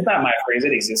 And it's not my phrase,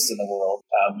 it exists in the world.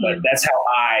 But that's how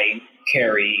I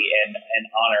carry and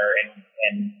honor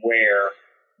and wear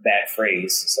that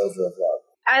phrase, Soldier of Love.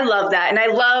 I love that. And I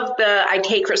love I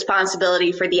take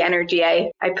responsibility for the energy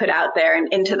I put out there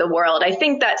and into the world. I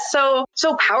think that's so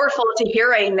powerful to hear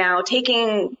right now,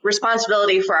 taking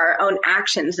responsibility for our own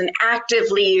actions and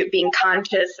actively being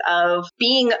conscious of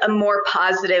being a more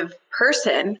positive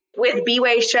person. With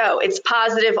B-Way Show, it's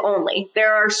positive only.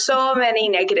 There are so many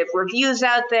negative reviews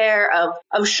out there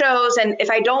of shows. And if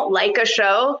I don't like a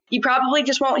show, you probably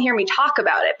just won't hear me talk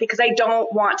about it because I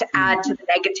don't want to add to the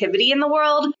negativity in the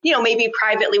world. You know, maybe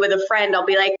privately with a friend, I'll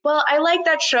be like, well, I like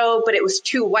that show, but it was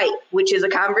too white, which is a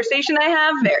conversation I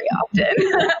have very often.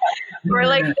 Or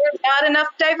like, there's not enough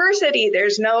diversity.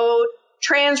 There's no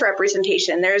trans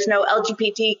representation. There's no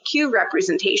LGBTQ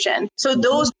representation. So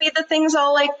those would be the things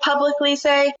I'll like publicly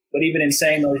say. But even in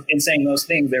saying those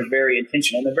things, they're very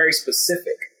intentional and they're very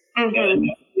specific. Mm-hmm.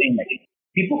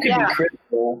 People can be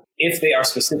critical if they are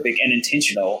specific and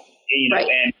intentional,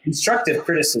 and constructive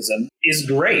criticism is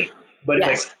great. But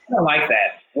if I don't like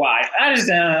that, why? I just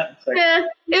it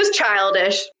was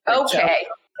childish. Okay.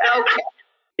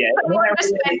 Yeah, I want to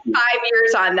spend 5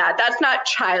 years on that. That's not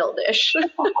childish.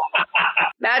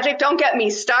 Magic, don't get me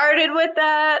started with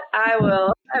that. I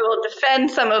will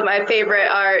defend some of my favorite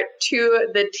art to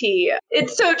the T.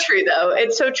 It's so true, though.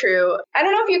 It's so true. I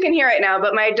don't know if you can hear it now,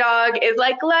 but my dog is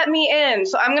like, let me in.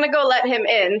 So I'm going to go let him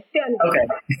in. Okay.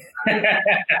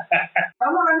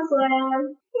 Come on,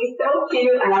 Slim. He's so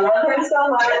cute, and I love him so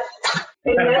much.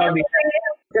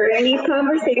 During these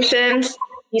conversations,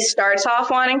 he starts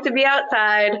off wanting to be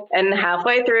outside and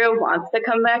halfway through wants to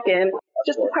come back in.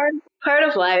 Just part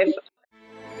of life.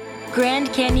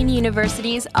 Grand Canyon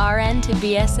University's RN to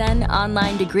BSN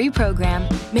online degree program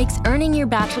makes earning your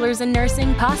bachelor's in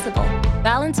nursing possible.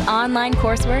 Balance online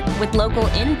coursework with local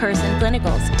in-person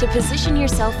clinicals to position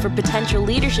yourself for potential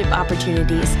leadership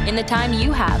opportunities in the time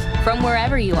you have from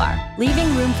wherever you are,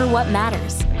 leaving room for what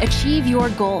matters. Achieve your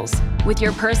goals with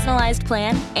your personalized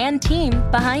plan and team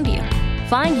behind you.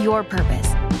 Find your purpose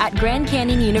at Grand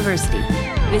Canyon University.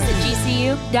 Visit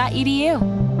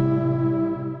gcu.edu.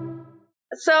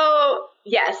 So,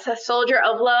 yes, a Soldier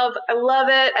of Love. I love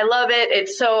it. I love it.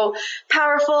 It's so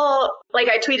powerful. Like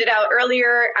I tweeted out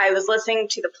earlier, I was listening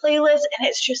to the playlist and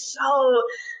it's just so,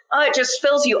 it just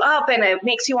fills you up and it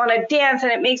makes you want to dance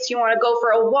and it makes you want to go for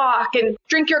a walk and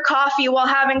drink your coffee while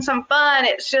having some fun.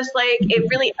 It's just like, it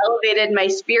really elevated my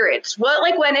spirits. What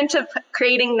went into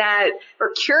creating that,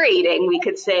 or curating, we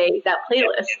could say, that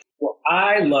playlist? Well,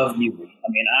 I love music. I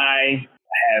mean, I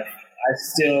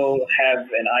still have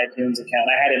an iTunes account.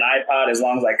 I had an iPod as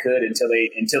long as I could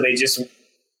until they just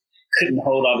couldn't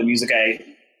hold all the music I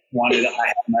wanted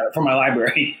for my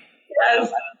library.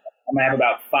 Yes. I'm going to have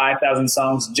about 5,000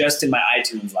 songs just in my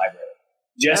iTunes library.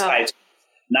 Just iTunes.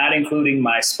 Not including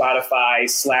my Spotify,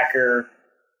 Slacker,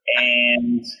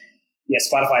 and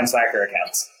Spotify and Slacker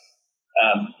accounts.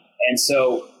 And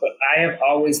so, but I have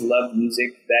always loved music.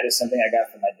 That is something I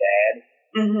got from my dad.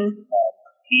 Mm-hmm.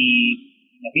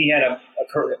 He had a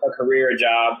career, a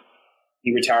job.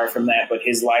 He retired from that, but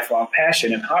his lifelong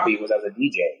passion and hobby was as a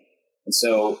DJ. And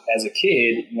so as a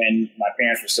kid, when my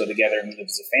parents were still together and we lived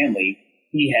as a family,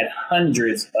 he had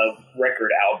hundreds of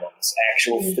record albums,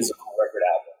 actual physical record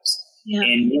albums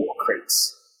in milk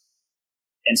crates.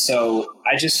 And so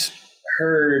I just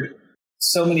heard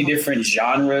so many different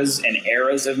genres and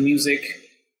eras of music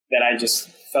that I just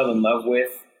fell in love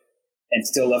with and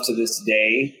still love to this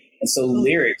day. And so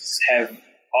lyrics have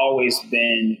always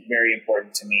been very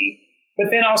important to me. But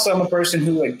then also I'm a person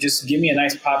who just give me a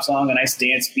nice pop song, a nice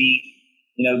dance beat,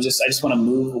 I just want to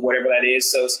move or whatever that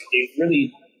is. So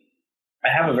I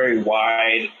have a very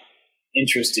wide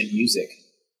interest in music.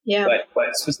 Yeah.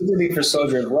 But specifically for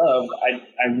Soldier of Love, I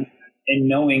in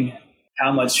knowing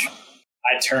how much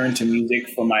I turn to music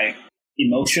for my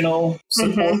emotional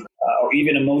support or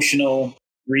even emotional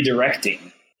redirecting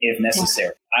if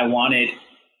necessary. I wanted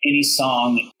any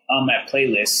song on that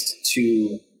playlist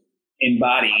to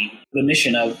embody the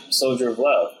mission of Soldier of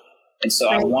Love. And so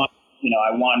I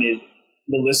wanted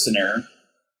the listener,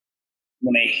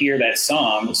 when they hear that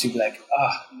song, to be like,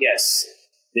 yes,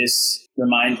 this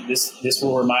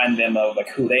will remind them of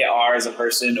who they are as a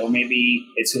person, or maybe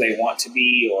it's who they want to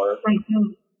be, or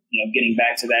getting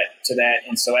back to that.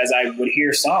 And so as I would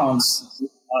hear songs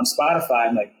on Spotify,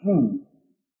 I'm like,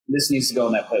 this needs to go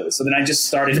in that playlist. So then I just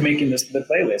started making the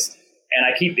playlist,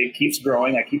 and it keeps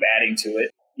growing. I keep adding to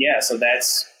it. Yeah, so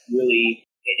that's really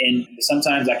And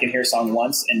sometimes I can hear a song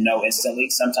once and know instantly.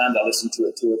 Sometimes I listen to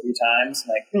it 2 or 3 times.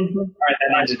 Like, all right,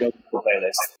 that needs to go to the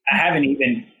playlist. I haven't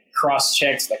even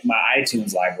cross-checked like my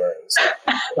iTunes library. So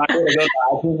if I were to go to the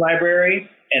iTunes library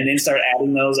and then start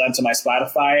adding those onto my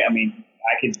Spotify, I mean,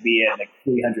 I could be at like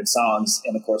 300 songs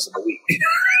in the course of a week.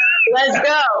 Let's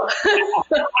go.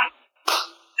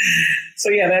 So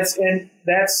yeah,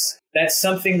 that's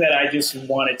something that I just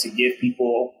wanted to give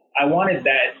people. I wanted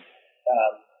that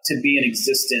to be in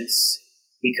existence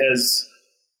because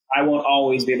I won't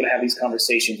always be able to have these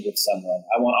conversations with someone.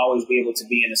 I won't always be able to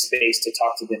be in a space to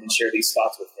talk to them and share these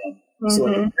thoughts with them. So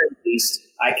at the very least,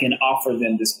 I can offer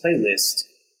them this playlist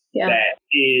that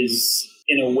is,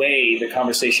 in a way, the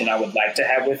conversation I would like to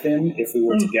have with them if we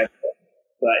were together.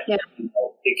 But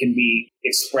it can be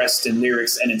expressed in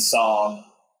lyrics and in song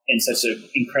in such an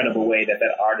incredible way that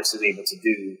artist is able to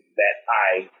do that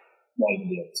I won't even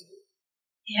be able to do.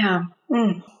 Yeah.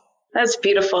 That's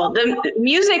beautiful. The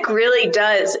music really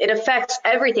does. It affects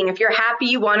everything. If you're happy,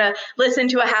 you want to listen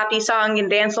to a happy song and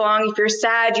dance along. If you're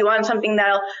sad, you want something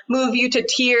that'll move you to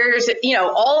tears. You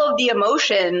know, all of the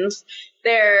emotions,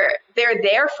 they're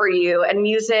there for you, and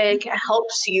music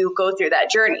helps you go through that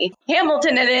journey.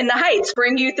 Hamilton and In the Heights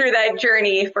bring you through that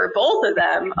journey for both of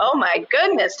them. Oh my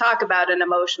goodness, talk about an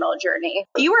emotional journey.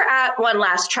 You were at One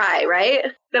Last Try,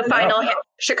 right? The final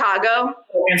Chicago?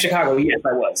 In Chicago, yes,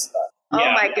 I was. Oh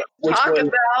my God. Talk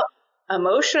about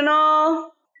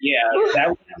emotional. Yeah, that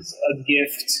was a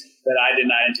gift that I did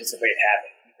not anticipate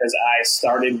having because I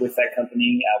started with that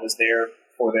company. I was there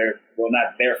for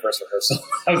not their first rehearsal.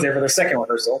 I was there for their second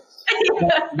rehearsal. For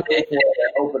their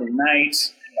opening night,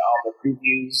 all the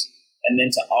previews, and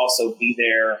then to also be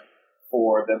there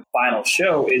for the final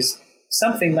show is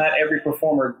something not every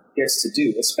performer gets to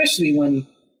do, especially when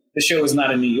the show is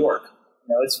not in New York.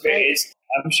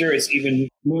 I'm sure it's even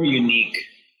more unique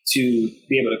to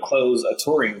be able to close a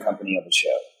touring company of a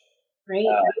show. Right.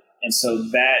 And so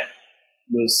that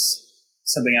was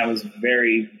something I was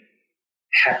very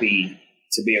happy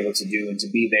to be able to do and to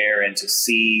be there and to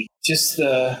see just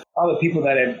all the people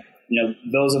that had,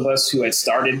 those of us who had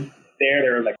started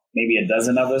there were like maybe a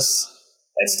dozen of us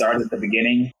that started at the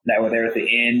beginning that were there at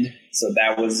the end. So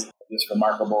that was just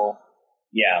remarkable.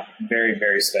 Yeah. Very,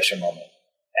 very special moment.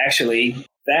 Actually,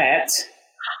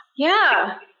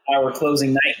 our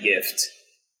closing night gift.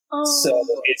 Oh. So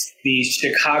it's the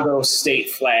Chicago state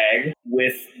flag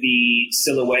with the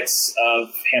silhouettes of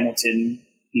Hamilton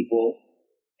people,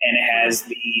 and it has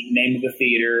the name of the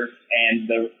theater and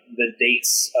the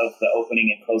dates of the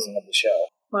opening and closing of the show.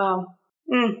 Wow.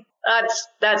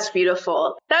 That's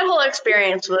beautiful. That whole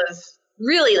experience was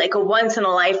really like a once in a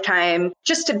lifetime,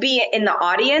 just to be in the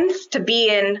audience, to be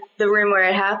in the room where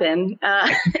it happened,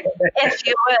 if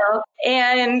you will.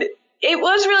 And it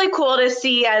was really cool to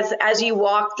see as you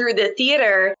walk through the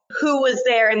theater, who was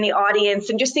there in the audience,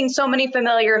 and just seeing so many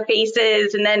familiar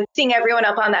faces, and then seeing everyone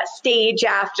up on that stage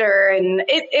after. And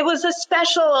it was a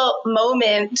special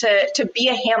moment to be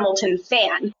a Hamilton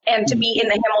fan and to be in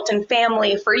the Hamilton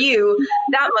family for you.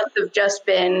 That must have just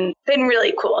been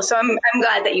really cool. So I'm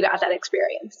glad that you got that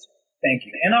experience. Thank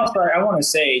you. And also, I want to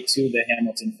say to the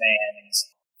Hamilton fans,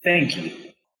 thank you.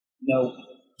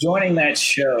 Joining that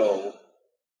show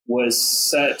was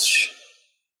such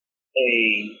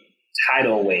a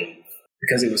tidal wave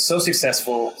because it was so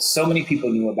successful. So many people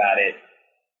knew about it,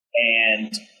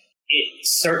 and it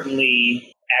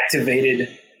certainly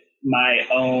activated my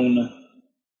own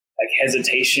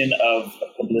hesitation of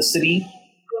publicity,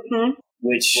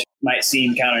 which might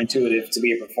seem counterintuitive to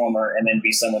be a performer and then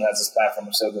be someone who has this platform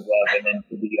of so good love, and then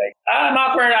to be like, I'm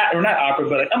awkward, or not awkward,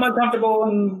 but I'm uncomfortable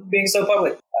in being so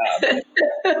public.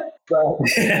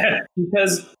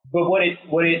 But what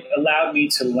it allowed me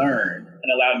to learn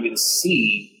and allowed me to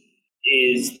see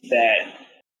is that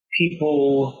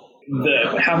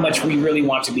how much we really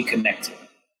want to be connected.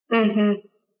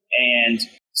 And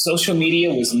social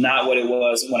media was not what it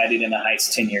was when I did In the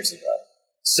Heights 10 years ago.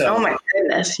 So, oh my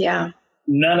goodness, yeah.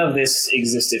 None of this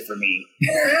existed for me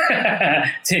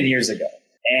 10 years ago.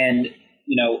 And,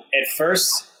 at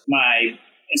first my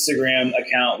Instagram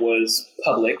account was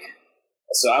public.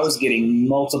 So I was getting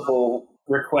multiple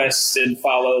requests and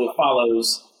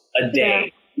follows a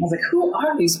day. I was like, who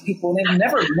are these people? They've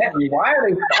never met me. Why are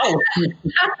they following me?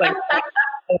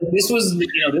 This was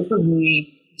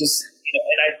me just,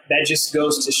 and that just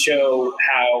goes to show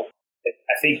how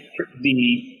I think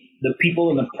the people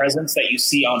and the presence that you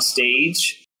see on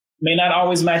stage may not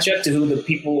always match up to who the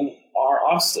people are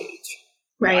off stage.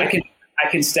 Right. I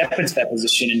can step into that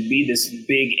position and be this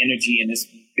big energy and this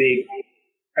big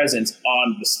presence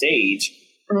on the stage.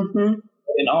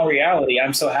 In all reality,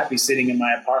 I'm so happy sitting in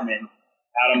my apartment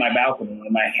out on my balcony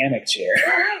in my hammock chair.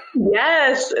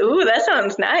 Yes. Ooh, that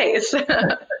sounds nice.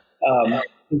 But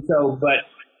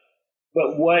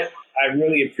what I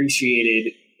really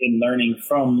appreciated in learning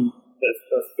from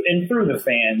and through the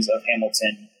fans of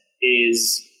Hamilton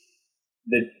is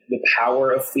the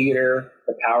power of theater,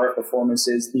 the power of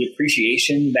performances, the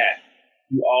appreciation that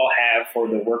you all have for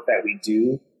the work that we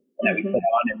do and that we put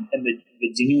on, and the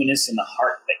genuineness and the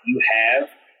heart that you have.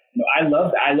 I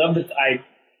love that.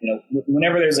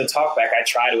 Whenever there's a talk back, I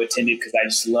try to attend it because I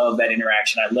just love that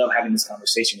interaction. I love having this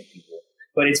conversation with people.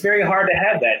 But it's very hard to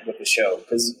have that with the show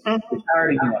because you're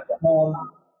tired and you want to go home.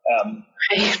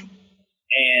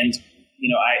 And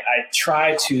I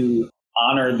try to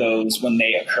honor those when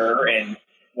they occur and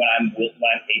when I'm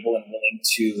able and willing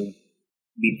to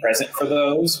be present for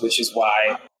those, which is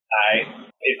why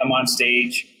if I'm on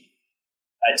stage,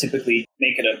 I typically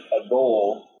make it a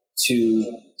goal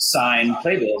to sign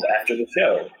playbills after the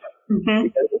show.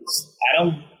 Because I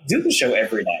don't do the show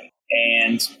every night,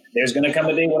 and there's going to come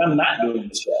a day when I'm not doing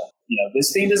the show.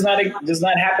 This thing does not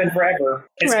happen forever.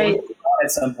 It's going to be on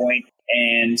at some point,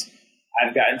 and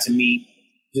I've gotten to meet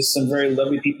just some very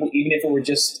lovely people, even if it were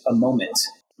just a moment,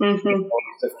 a few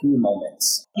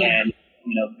moments, and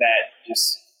that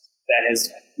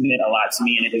has meant a lot to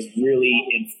me, and it has really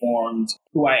informed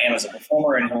who I am as a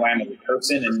performer and who I am as a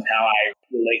person, and how I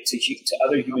relate to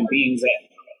other human beings that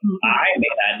I may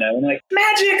not know. And like,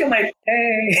 magic! I'm like,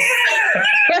 hey.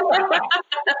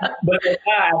 But I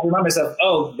have to remind myself,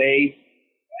 they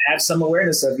have some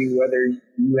awareness of you, whether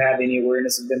you have any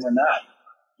awareness of them or not.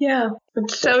 Yeah,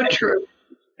 it's so true.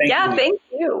 Thank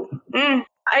you.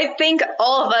 I think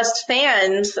all of us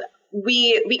fans,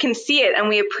 we can see it and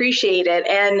we appreciate it.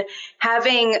 And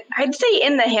I'd say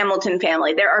in the Hamilton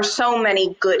family, there are so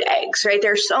many good eggs, right?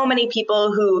 There's so many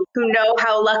people who know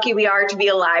how lucky we are to be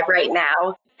alive right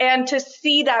now. And to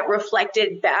see that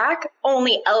reflected back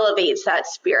only elevates that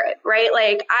spirit, right?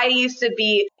 Like, I used to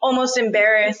be almost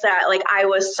embarrassed that I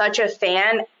was such a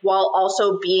fan while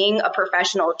also being a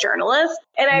professional journalist.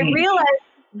 And I realized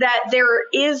that there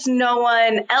is no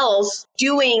one else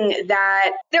doing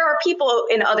that. There are people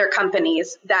in other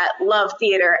companies that love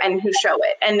theater and who show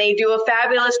it, and they do a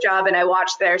fabulous job, and I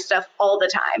watch their stuff all the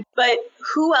time. But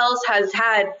who else has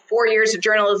had 4 years of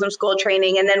journalism school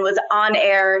training and then was on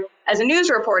air as a news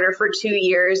reporter for 2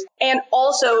 years, and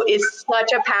also is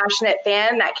such a passionate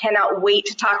fan that cannot wait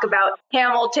to talk about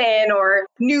Hamilton or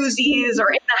Newsies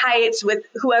or In the Heights with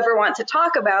whoever wants to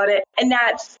talk about it? And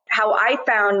that's how I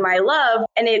found my love.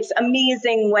 And it's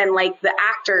amazing when the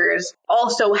actors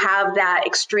also have that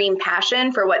extreme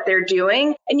passion for what they're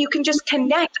doing, and you can just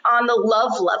connect on the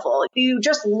love level. You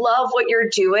just love what you're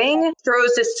doing,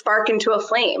 throws this spark into a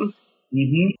flame.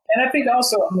 And I think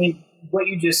also, what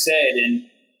you just said, and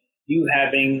you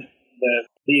having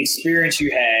the experience you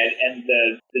had, and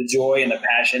the joy and the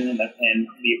passion and the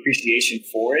appreciation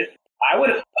for it, I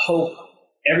would hope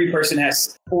every person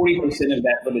has 40% of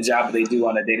that for the job that they do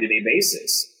on a day-to-day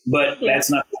basis. But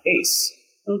that's not the case.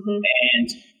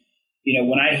 And,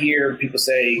 when I hear people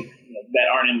say that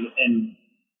aren't in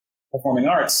performing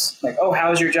arts, like, oh,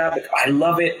 how's your job? I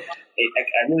love it.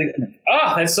 I really,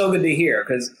 that's so good to hear,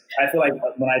 because I feel like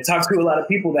when I talk to a lot of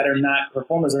people that are not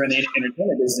performers or in the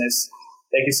entertainment business,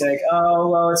 they can say, oh,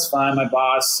 well, it's fine. My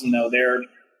boss, they're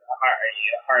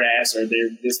hard ass, or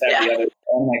they're this, that, the other. And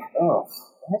I'm like, oh,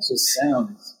 that just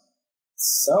sounds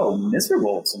so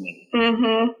miserable to me.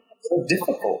 So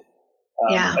difficult.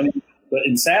 But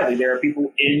sadly, there are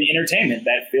people in entertainment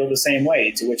that feel the same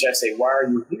way, to which I say, why are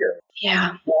you here?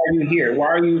 Yeah. Why are you here? Why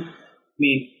are you,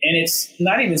 and it's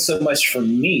not even so much for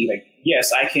me. Like,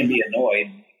 yes, I can be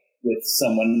annoyed with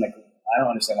someone. Like, I don't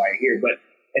understand why you're here. But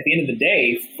at the end of the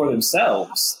day, for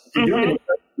themselves, if you're doing it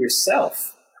for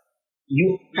yourself,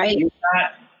 you're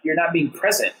not being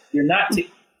present. You're not doing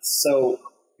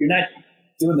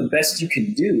the best you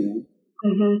can do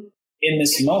in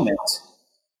this moment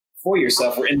for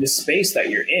yourself, or in this space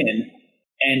that you're in.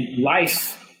 And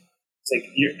life, it's like,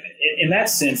 in that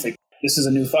sense, like, this is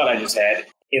a new thought I just had.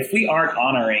 If we aren't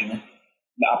honoring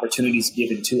the opportunities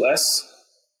given to us,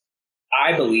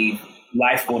 I believe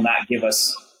life will not give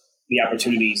us the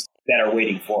opportunities that are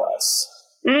waiting for us.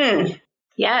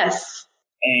 Yes.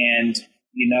 And,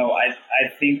 I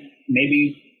think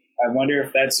maybe, I wonder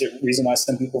if that's the reason why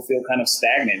some people feel kind of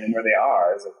stagnant in where they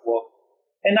are. It's like, well,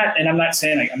 and I'm not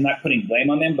saying, like, I'm not putting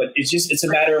blame on them, but it's a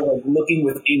matter of, like, looking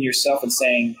within yourself and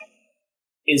saying,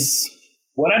 is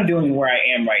what I'm doing where I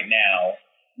am right now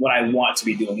what I want to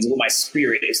be doing? Is what my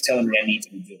spirit is telling me I need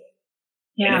to be doing?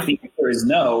 Yeah. And if the answer is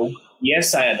no,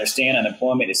 yes, I understand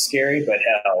unemployment is scary, but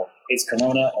hell, it's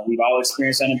Corona, and we've all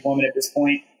experienced unemployment at this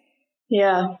point.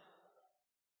 Yeah.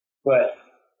 But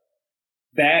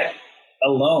that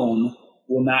alone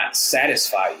will not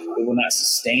satisfy you. It will not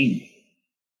sustain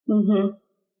you. Mm-hmm.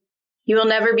 You will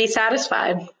never be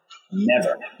satisfied.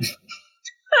 Never.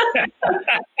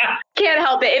 Can't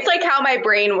help it. It's like how my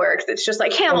brain works. It's just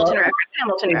like Hamilton reference,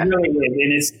 Hamilton reference.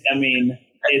 Really is. And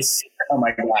it's, oh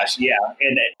my gosh, yeah.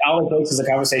 And all it takes is a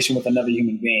conversation with another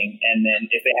human being. And then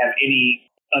if they have any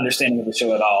understanding of the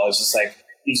show at all, it's just like,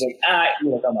 he's like,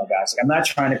 you're like, oh my gosh, I'm not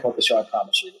trying to quote the show, I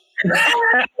promise you.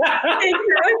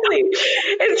 Exactly.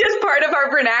 It's just part of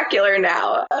our vernacular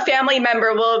now. A family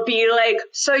member will be like,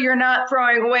 so you're not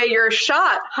throwing away your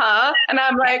shot, huh? And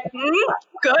I'm like,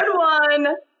 good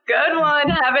one. Good one.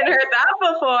 Haven't heard that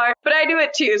before. But I do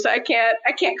it too, so I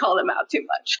can't call them out too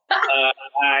much.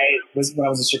 When I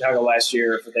was in Chicago last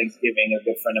year for Thanksgiving, a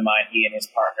good friend of mine, he and his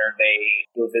partner, they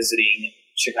were visiting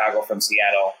Chicago from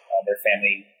Seattle.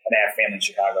 They have family in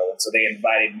Chicago. And so they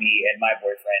invited me and my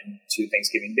boyfriend to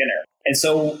Thanksgiving dinner. And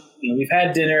so, we've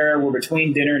had dinner, we're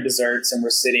between dinner and desserts, and we're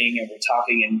sitting and we're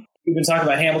talking, and we've been talking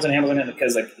about Hamilton,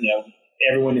 because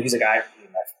everyone, he's like, my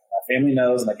family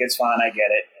knows, and like, it's fine, I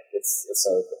get it. It's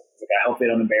so, like, I hope they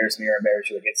don't embarrass me or embarrass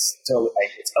you. Like, it's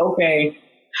okay.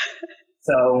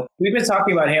 So we've been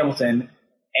talking about Hamilton,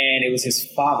 and it was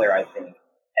his father, I think.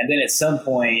 And then at some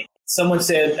point, someone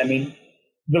said,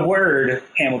 the word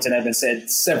Hamilton had been said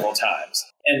several times.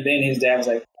 And then his dad was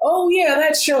like, oh yeah,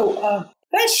 that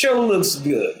show looks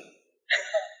good.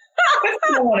 I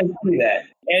don't want to see that.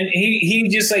 And he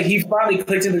just like, he finally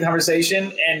clicked into the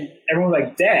conversation, and everyone was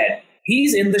like, Dad,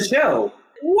 he's in the show.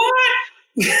 What?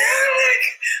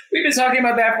 We've been talking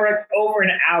about that for like over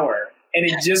an hour. And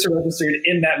it just registered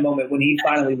in that moment when he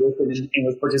finally listened and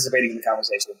was participating in the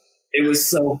conversation. It was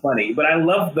so funny. But I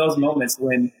love those moments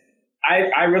when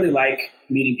I really like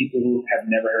meeting people who have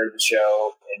never heard of the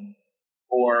show,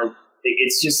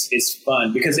 it's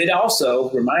fun because it also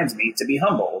reminds me to be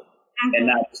humble and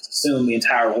not just assume the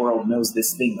entire world knows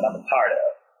this thing that I'm a part of.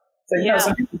 It's like,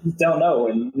 some people just don't know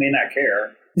and may not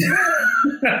care.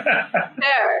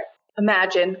 There.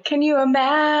 Imagine. Can you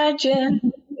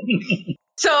imagine?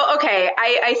 So, okay,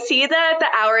 I see that the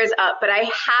hour is up, but I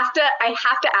have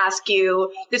to ask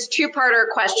you this two-parter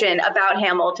question about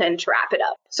Hamilton to wrap it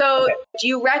up. So, Do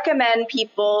you recommend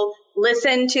people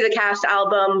listen to the cast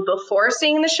album before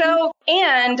seeing the show?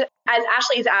 And as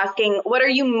Ashley's asking, what are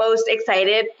you most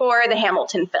excited for the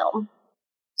Hamilton film?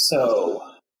 So,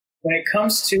 when it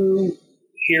comes to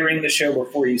hearing the show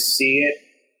before you see it,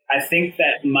 I think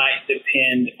that might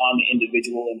depend on the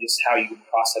individual and just how you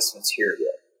process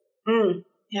material.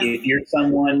 Yeah. If you're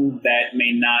someone that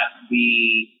may not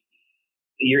be,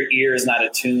 your ear is not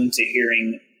attuned to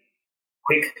hearing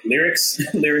quick lyrics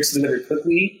delivered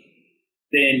quickly,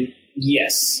 then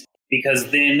yes,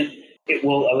 because then it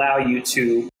will allow you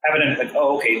to have it like,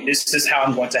 oh, okay, this is how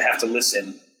I'm going to have to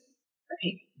listen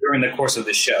during the course of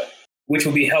the show, which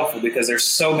will be helpful because there's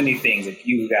so many things. Like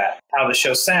you've got how the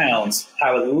show sounds,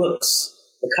 how it looks,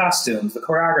 the costumes, the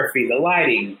choreography, the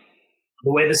lighting,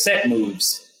 the way the set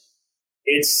moves.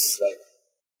 It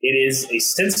is a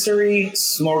sensory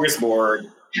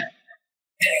smorgasbord,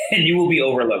 and you will be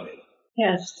overloaded.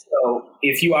 Yes. So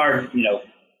if you are,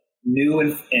 new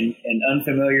and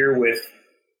unfamiliar with,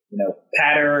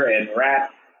 patter and rap,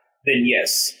 then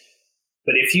yes.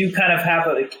 But if you kind of have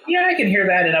I can hear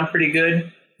that and I'm pretty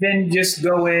good, then just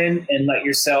go in and let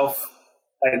yourself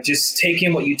just take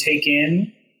in what you take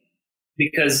in,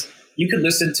 because you could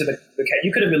listen to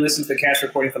you could have been listening to the cast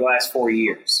recording for the last 4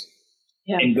 years.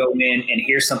 Yeah. And go in and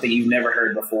hear something you've never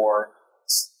heard before.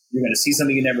 You're going to see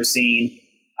something you've never seen.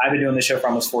 I've been doing this show for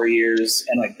almost 4 years,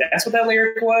 and that's what that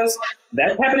lyric was.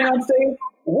 That's happening on stage.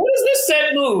 What is this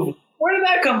set move? Where did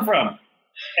that come from?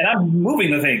 And I'm moving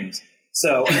the things.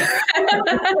 So, that's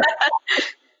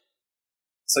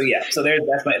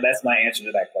my answer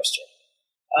to that question.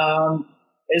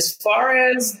 As far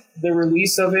as the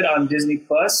release of it on Disney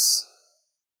Plus,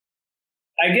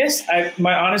 I guess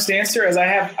my honest answer is I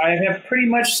have pretty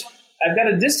much, I've got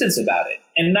a distance about it,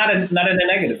 and not in a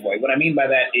negative way. What I mean by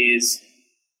that is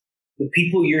the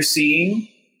people you're seeing,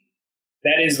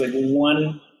 that is like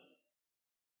one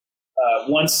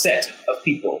set of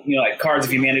people. Like Cards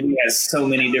of Humanity has so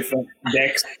many different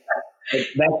decks.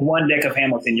 That's one deck of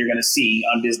Hamilton you're going to see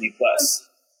on Disney Plus.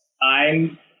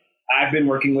 I've been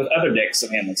working with other decks of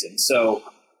Hamilton, so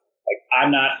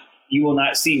you will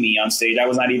not see me on stage. I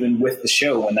was not even with the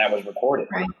show when that was recorded.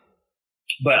 Right.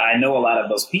 But I know a lot of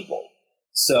those people.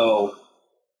 So,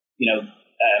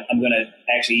 I'm going to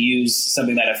actually use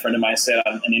something that a friend of mine said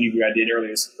on an interview I did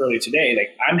earlier today.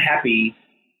 Like, I'm happy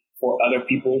for other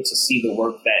people to see the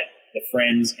work that the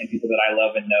friends and people that I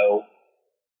love and know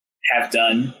have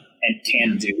done and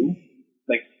can do.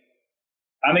 Like,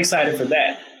 I'm excited for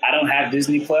that. I don't have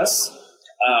Disney Plus.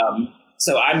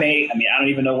 So I don't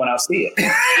even know when I'll see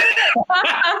it.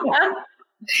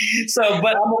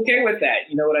 But I'm okay with that.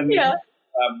 You know what I mean?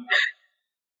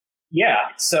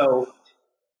 Yeah. So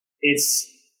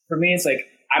for me, it's like,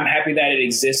 I'm happy that it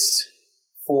exists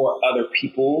for other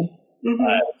people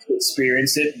to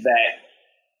experience it that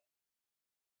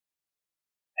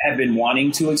have been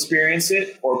wanting to experience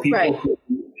it, or people who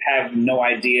have no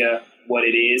idea what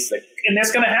it is. Like, and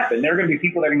that's going to happen. There are going to be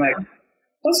people that are going to be like,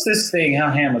 what's this thing,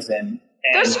 Hamilton?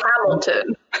 And, There's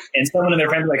Hamilton. And someone in their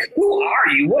friends are like, who are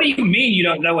you? What do you mean you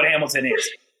don't know what Hamilton is?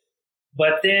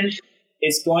 But then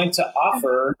it's going to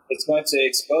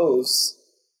expose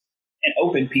and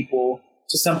open people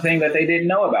to something that they didn't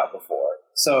know about before.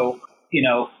 So,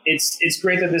 it's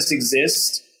great that this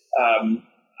exists. I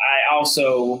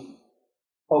also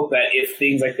hope that if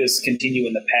things like this continue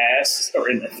in the past or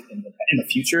in the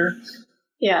future,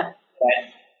 that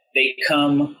they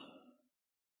come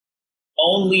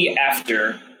only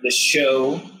after the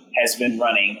show has been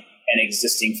running and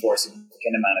existing for a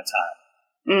significant amount of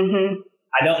time.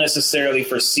 I don't necessarily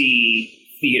foresee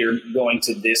theater going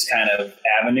to this kind of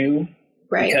avenue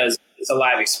because it's a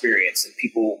live experience and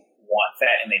people want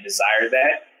that and they desire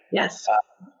that. Yes.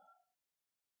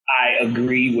 I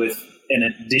agree with an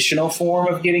additional form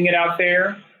of getting it out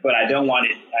there, but I don't want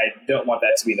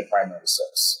that to be the primary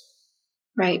source.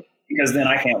 Right. Because then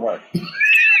I can't work.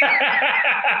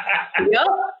 Yep.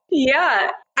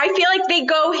 Yeah. I feel like they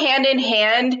go hand in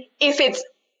hand if it's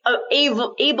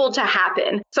able to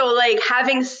happen. So like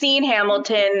having seen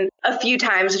Hamilton a few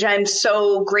times, which I'm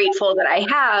so grateful that I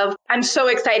have, I'm so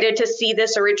excited to see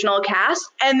this original cast.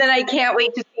 And then I can't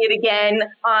wait to see it again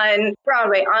on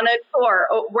Broadway, on a tour,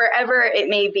 or wherever it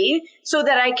may be, so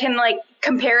that I can like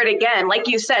compare it again. Like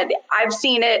you said, I've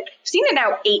seen it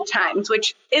now 8 times,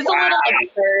 which is a little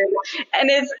absurd,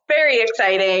 and it's very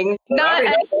exciting. That's not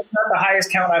the highest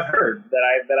count I've heard that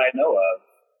I know of.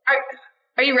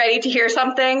 Are you ready to hear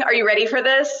something? Are you ready for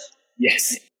this?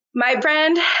 Yes. My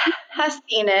friend has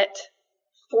seen it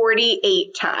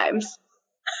 48 times.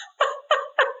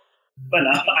 But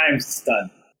I'm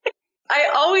stunned.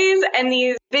 I always end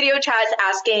these video chats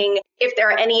asking if there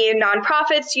are any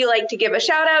nonprofits you like to give a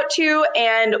shout out to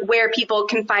and where people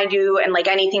can find you and like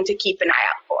anything to keep an eye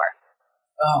out for.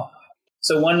 Oh,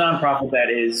 so one nonprofit that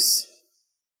is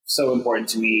so important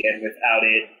to me, and without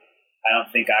it, I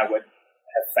don't think I would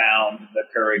have found the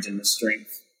courage and the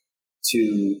strength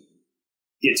to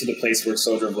get to the place where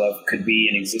Soldier of Love could be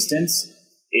in existence,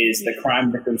 is the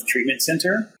Crime Victims Treatment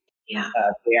Center. Yeah.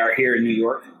 They are here in New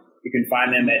York. You can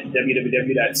find them at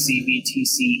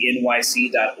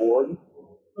www.cbtcnyc.org.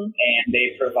 And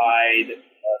they provide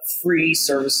free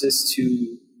services to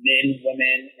men,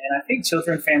 women, and I think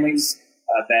children, families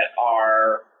that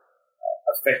are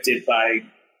affected by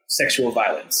sexual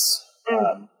violence.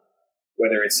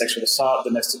 Whether it's sexual assault,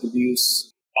 domestic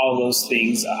abuse, all those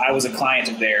things. I was a client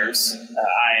of theirs.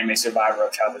 I am a survivor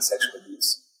of childhood sexual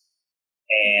abuse.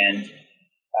 And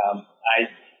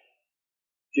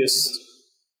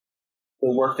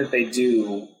the work that they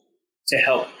do to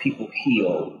help people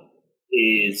heal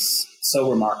is so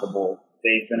remarkable.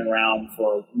 They've been around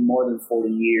for more than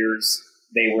 40 years.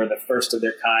 They were the first of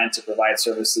their kind to provide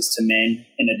services to men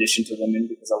in addition to women,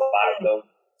 because a lot of those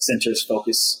centers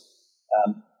focus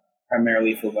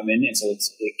primarily for women, and so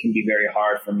it can be very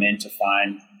hard for men to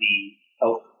find the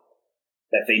help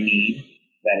that they need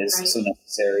that is so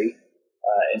necessary.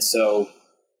 And so,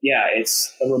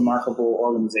 it's a remarkable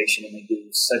organization, and they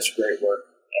do such great work,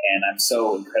 and I'm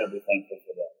so incredibly thankful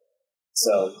for them.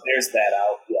 So there's that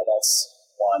out. Yeah, that's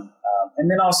one. And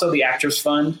then also the Actors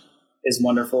Fund is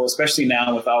wonderful, especially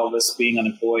now with all of us being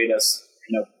unemployed as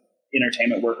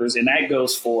entertainment workers, and that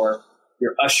goes for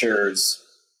your ushers,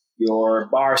 your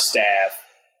bar staff,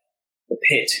 the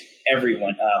pit,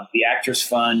 everyone. The Actors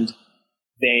Fund,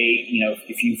 they,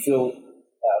 if you feel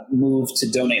moved to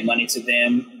donate money to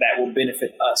them, that will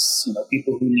benefit us.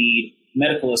 People who need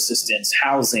medical assistance,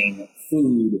 housing,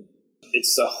 food.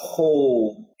 It's a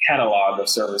whole catalog of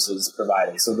services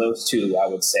provided. So those two, I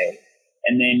would say.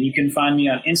 And then you can find me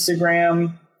on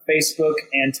Instagram, Facebook,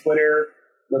 and Twitter.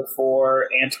 Look for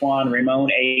Antuan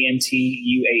Raimone,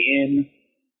 ANTUAN.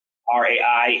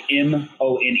 RAIMONE,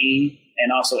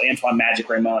 and also Antuan Magic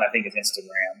Raimone, I think is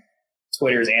Instagram.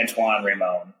 Twitter is Antuan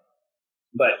Raimone.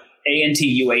 But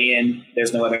ANTUAN,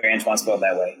 there's no other Antuan spelled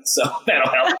that way, so that'll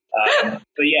help.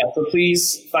 So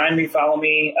please find me, follow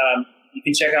me. You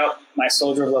can check out my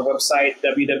Soldier of Love website,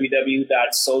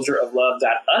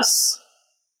 www.soldieroflove.us,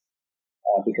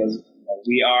 because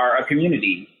we are a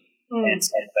community. And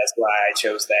that's why I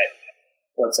chose that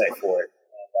website for it.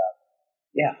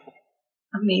 And,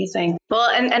 Amazing. Well,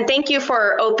 and thank you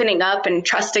for opening up and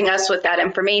trusting us with that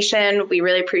information. We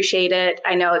really appreciate it.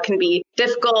 I know it can be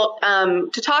difficult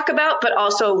to talk about, but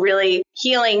also really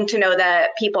healing to know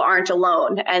that people aren't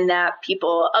alone and that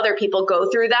other people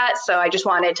go through that. So I just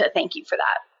wanted to thank you for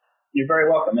that. You're very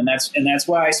welcome. And that's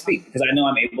why I speak, because I know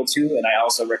I'm able to, and I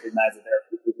also recognize that there are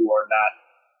people who are not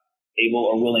able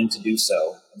or willing to do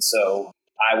so. And so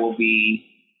I will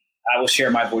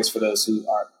share my voice for those who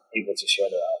aren't able to share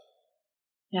their own.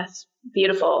 Yes.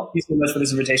 Beautiful. Thank you so much for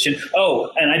this invitation.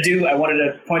 Oh, and I wanted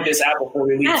to point this out before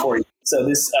we leave for you. So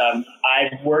this,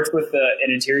 I worked with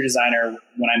an interior designer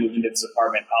when I moved into this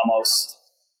apartment almost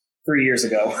 3 years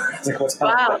ago.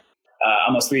 Wow.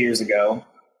 Almost 3 years ago.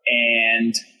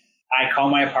 And I call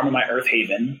my apartment my Earth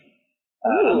Haven.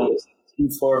 I'm on the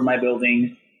 16th floor of my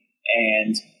building.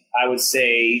 And I would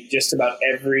say just about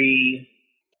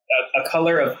a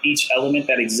color of each element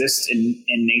that exists in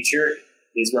nature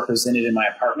is represented in my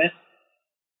apartment.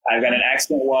 I've got an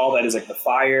accent wall that is like the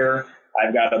fire.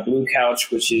 I've got a blue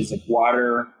couch, which is like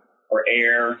water or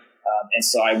air. And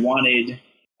so I wanted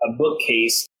a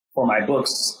bookcase for my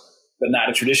books, but not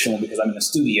a traditional because I'm in a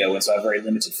studio. And so I have very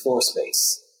limited floor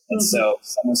space. And so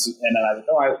and then I was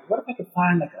like, what if I could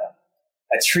find like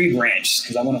a tree branch?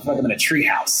 Because I want to feel like I'm in a tree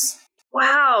house.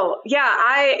 Wow.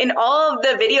 Yeah. In all of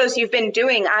the videos you've been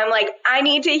doing, I'm like, I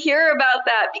need to hear about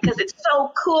that because it's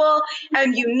so cool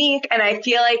and unique. And I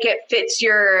feel like it fits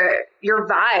your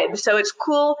vibe. So it's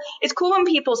cool. It's cool when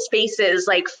people's spaces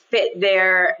like fit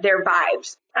their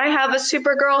vibes. I have a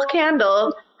Supergirl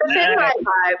candle to fit my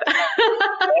vibe.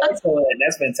 Excellent.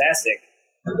 That's fantastic.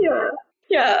 Yeah.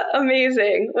 Yeah,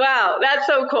 amazing. Wow, that's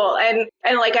so cool. And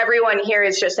like everyone here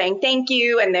is just saying thank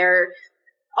you, and they're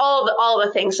all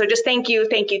the things. So just thank you.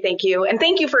 And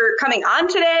thank you for coming on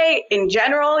today. In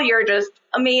general, you're just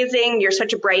amazing. You're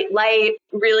such a bright light.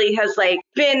 Really has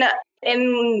been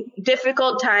in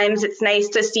difficult times. It's nice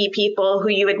to see people who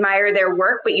you admire their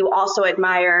work, but you also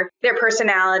admire their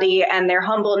personality and their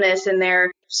humbleness and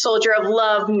their soldier of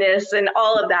loveness and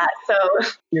all of that. So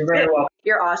you're very welcome.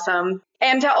 You're awesome.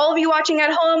 And to all of you watching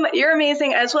at home, you're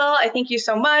amazing as well. I thank you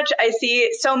so much. I see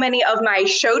so many of my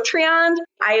Showtreons.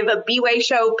 I have a B-Way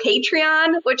Show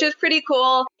Patreon, which is pretty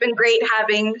cool. It's been great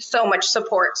having so much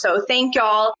support. So thank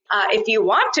y'all. If you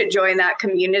want to join that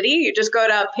community, you just go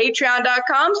to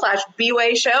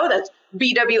patreon.com/B-Way Show. That's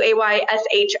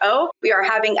BWAYSHO. We are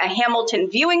having a Hamilton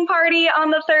viewing party on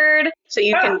the 3rd, so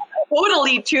you can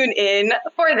totally tune in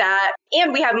for that.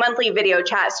 And we have monthly video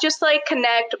chats, just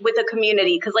connect with the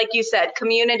community, because like you said,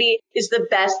 community is the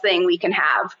best thing we can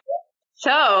have.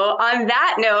 So on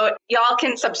that note, y'all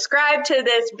can subscribe to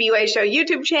this B-Way Show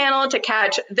YouTube channel to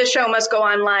catch the Show Must Go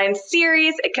Online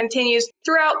series. It continues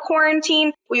throughout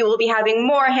quarantine. We will be having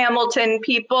more Hamilton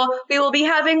people. We will be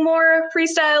having more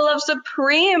Freestyle Love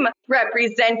Supreme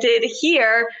represented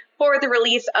here for the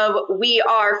release of We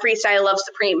Are Freestyle Love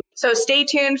Supreme. So stay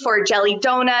tuned for Jelly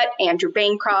Donut, Andrew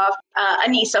Bancroft,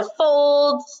 Anissa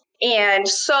Folds, and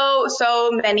so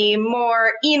many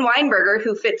more. Ian Weinberger,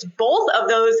 who fits both of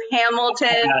those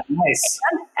Hamilton nice.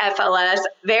 and FLS.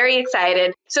 Very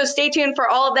excited. So stay tuned for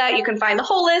all of that. You can find the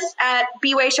whole list at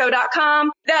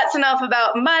bwayshow.com. That's enough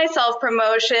about my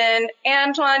self-promotion.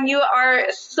 Antuan, you are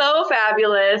so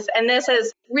fabulous. And this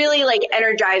has really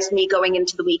energized me going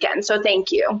into the weekend. So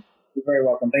thank you. You're very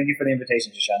welcome. Thank you for the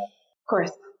invitation, Shoshana. Of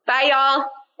course. Bye, y'all.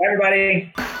 Bye,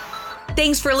 everybody.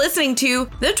 Thanks for listening to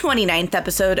the 29th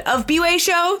episode of B-Way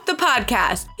Show, the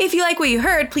podcast. If you like what you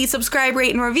heard, please subscribe,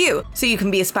 rate, and review so you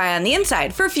can be a spy on the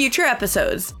inside for future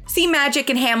episodes. See Magic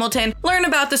in Hamilton, learn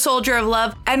about the Soldier of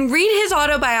Love, and read his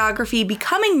autobiography,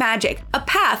 Becoming Magic, A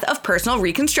Path of Personal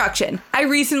Reconstruction. I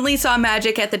recently saw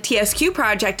Magic at the TSQ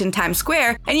Project in Times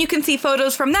Square, and you can see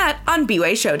photos from that on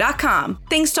bwayshow.com.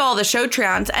 Thanks to all the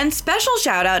Showtrons, and special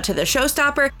shout out to the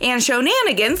Showstopper and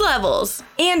Shownanigans levels.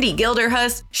 Andy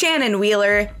Gilderhus, Shannon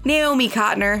Wheeler, Naomi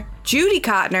Cotner, Judy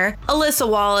Cotner, Alyssa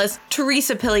Wallace,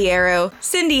 Teresa Piliero,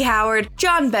 Cindy Howard,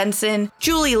 John Benson,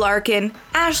 Julie Larkin,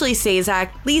 Ashley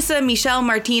Sazak, Lisa Michelle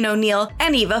Martin O'Neill,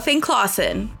 and Eva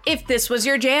Fink-Clausen. If this was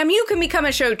your jam, you can become a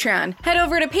Showtron. Head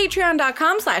over to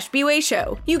patreon.com/B-Way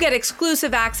Show. You get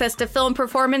exclusive access to film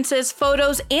performances,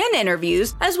 photos, and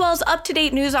interviews, as well as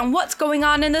up-to-date news on what's going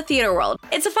on in the theater world.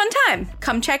 It's a fun time.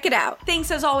 Come check it out. Thanks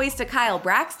as always to Kyle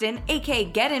Braxton, aka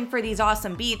Get In, for these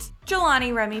awesome beats,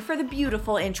 Jelani Remy for the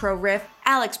beautiful intro riff,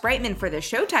 Alex Brightman for the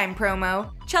Showtime promo,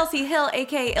 Chelsea Hill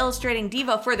aka Illustrating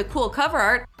Diva for the cool cover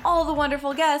art, all the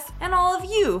wonderful guests, and all of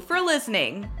you for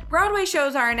listening. Broadway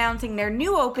shows are announcing their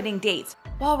new opening dates.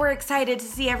 While we're excited to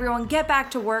see everyone get back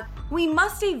to work, we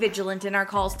must stay vigilant in our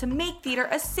calls to make theater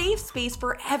a safe space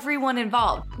for everyone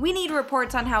involved. We need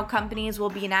reports on how companies will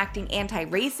be enacting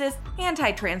anti-racist,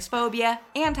 anti-transphobia,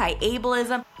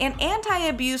 anti-ableism, and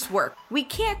anti-abuse work. We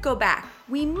can't go back.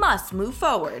 We must move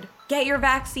forward. Get your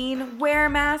vaccine, wear a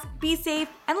mask, be safe,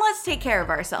 and let's take care of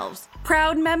ourselves.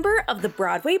 Proud member of the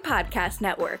Broadway Podcast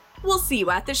Network. We'll see you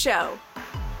at the show.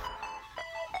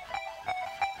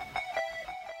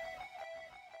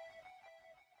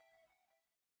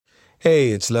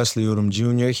 Hey, it's Leslie Odom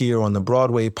Jr. here on the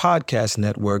Broadway Podcast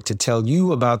Network to tell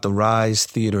you about the Rise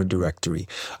Theater Directory,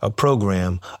 a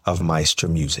program of Maestro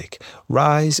Music.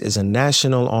 Rise is a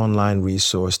national online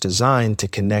resource designed to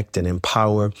connect and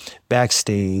empower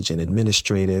backstage and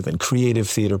administrative and creative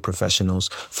theater professionals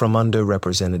from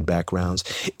underrepresented backgrounds.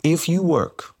 If you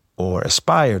work or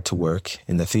aspire to work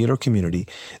in the theater community,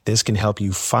 this can help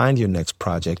you find your next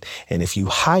project. And if you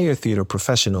hire theater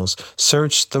professionals,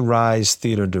 search the Rise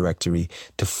Theater Directory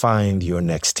to find your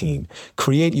next team.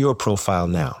 Create your profile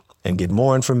now and get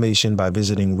more information by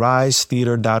visiting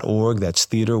risetheater.org. That's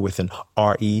theater with an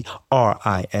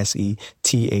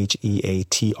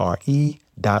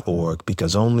RERISETHEATRE.org,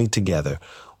 because only together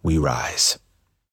we rise.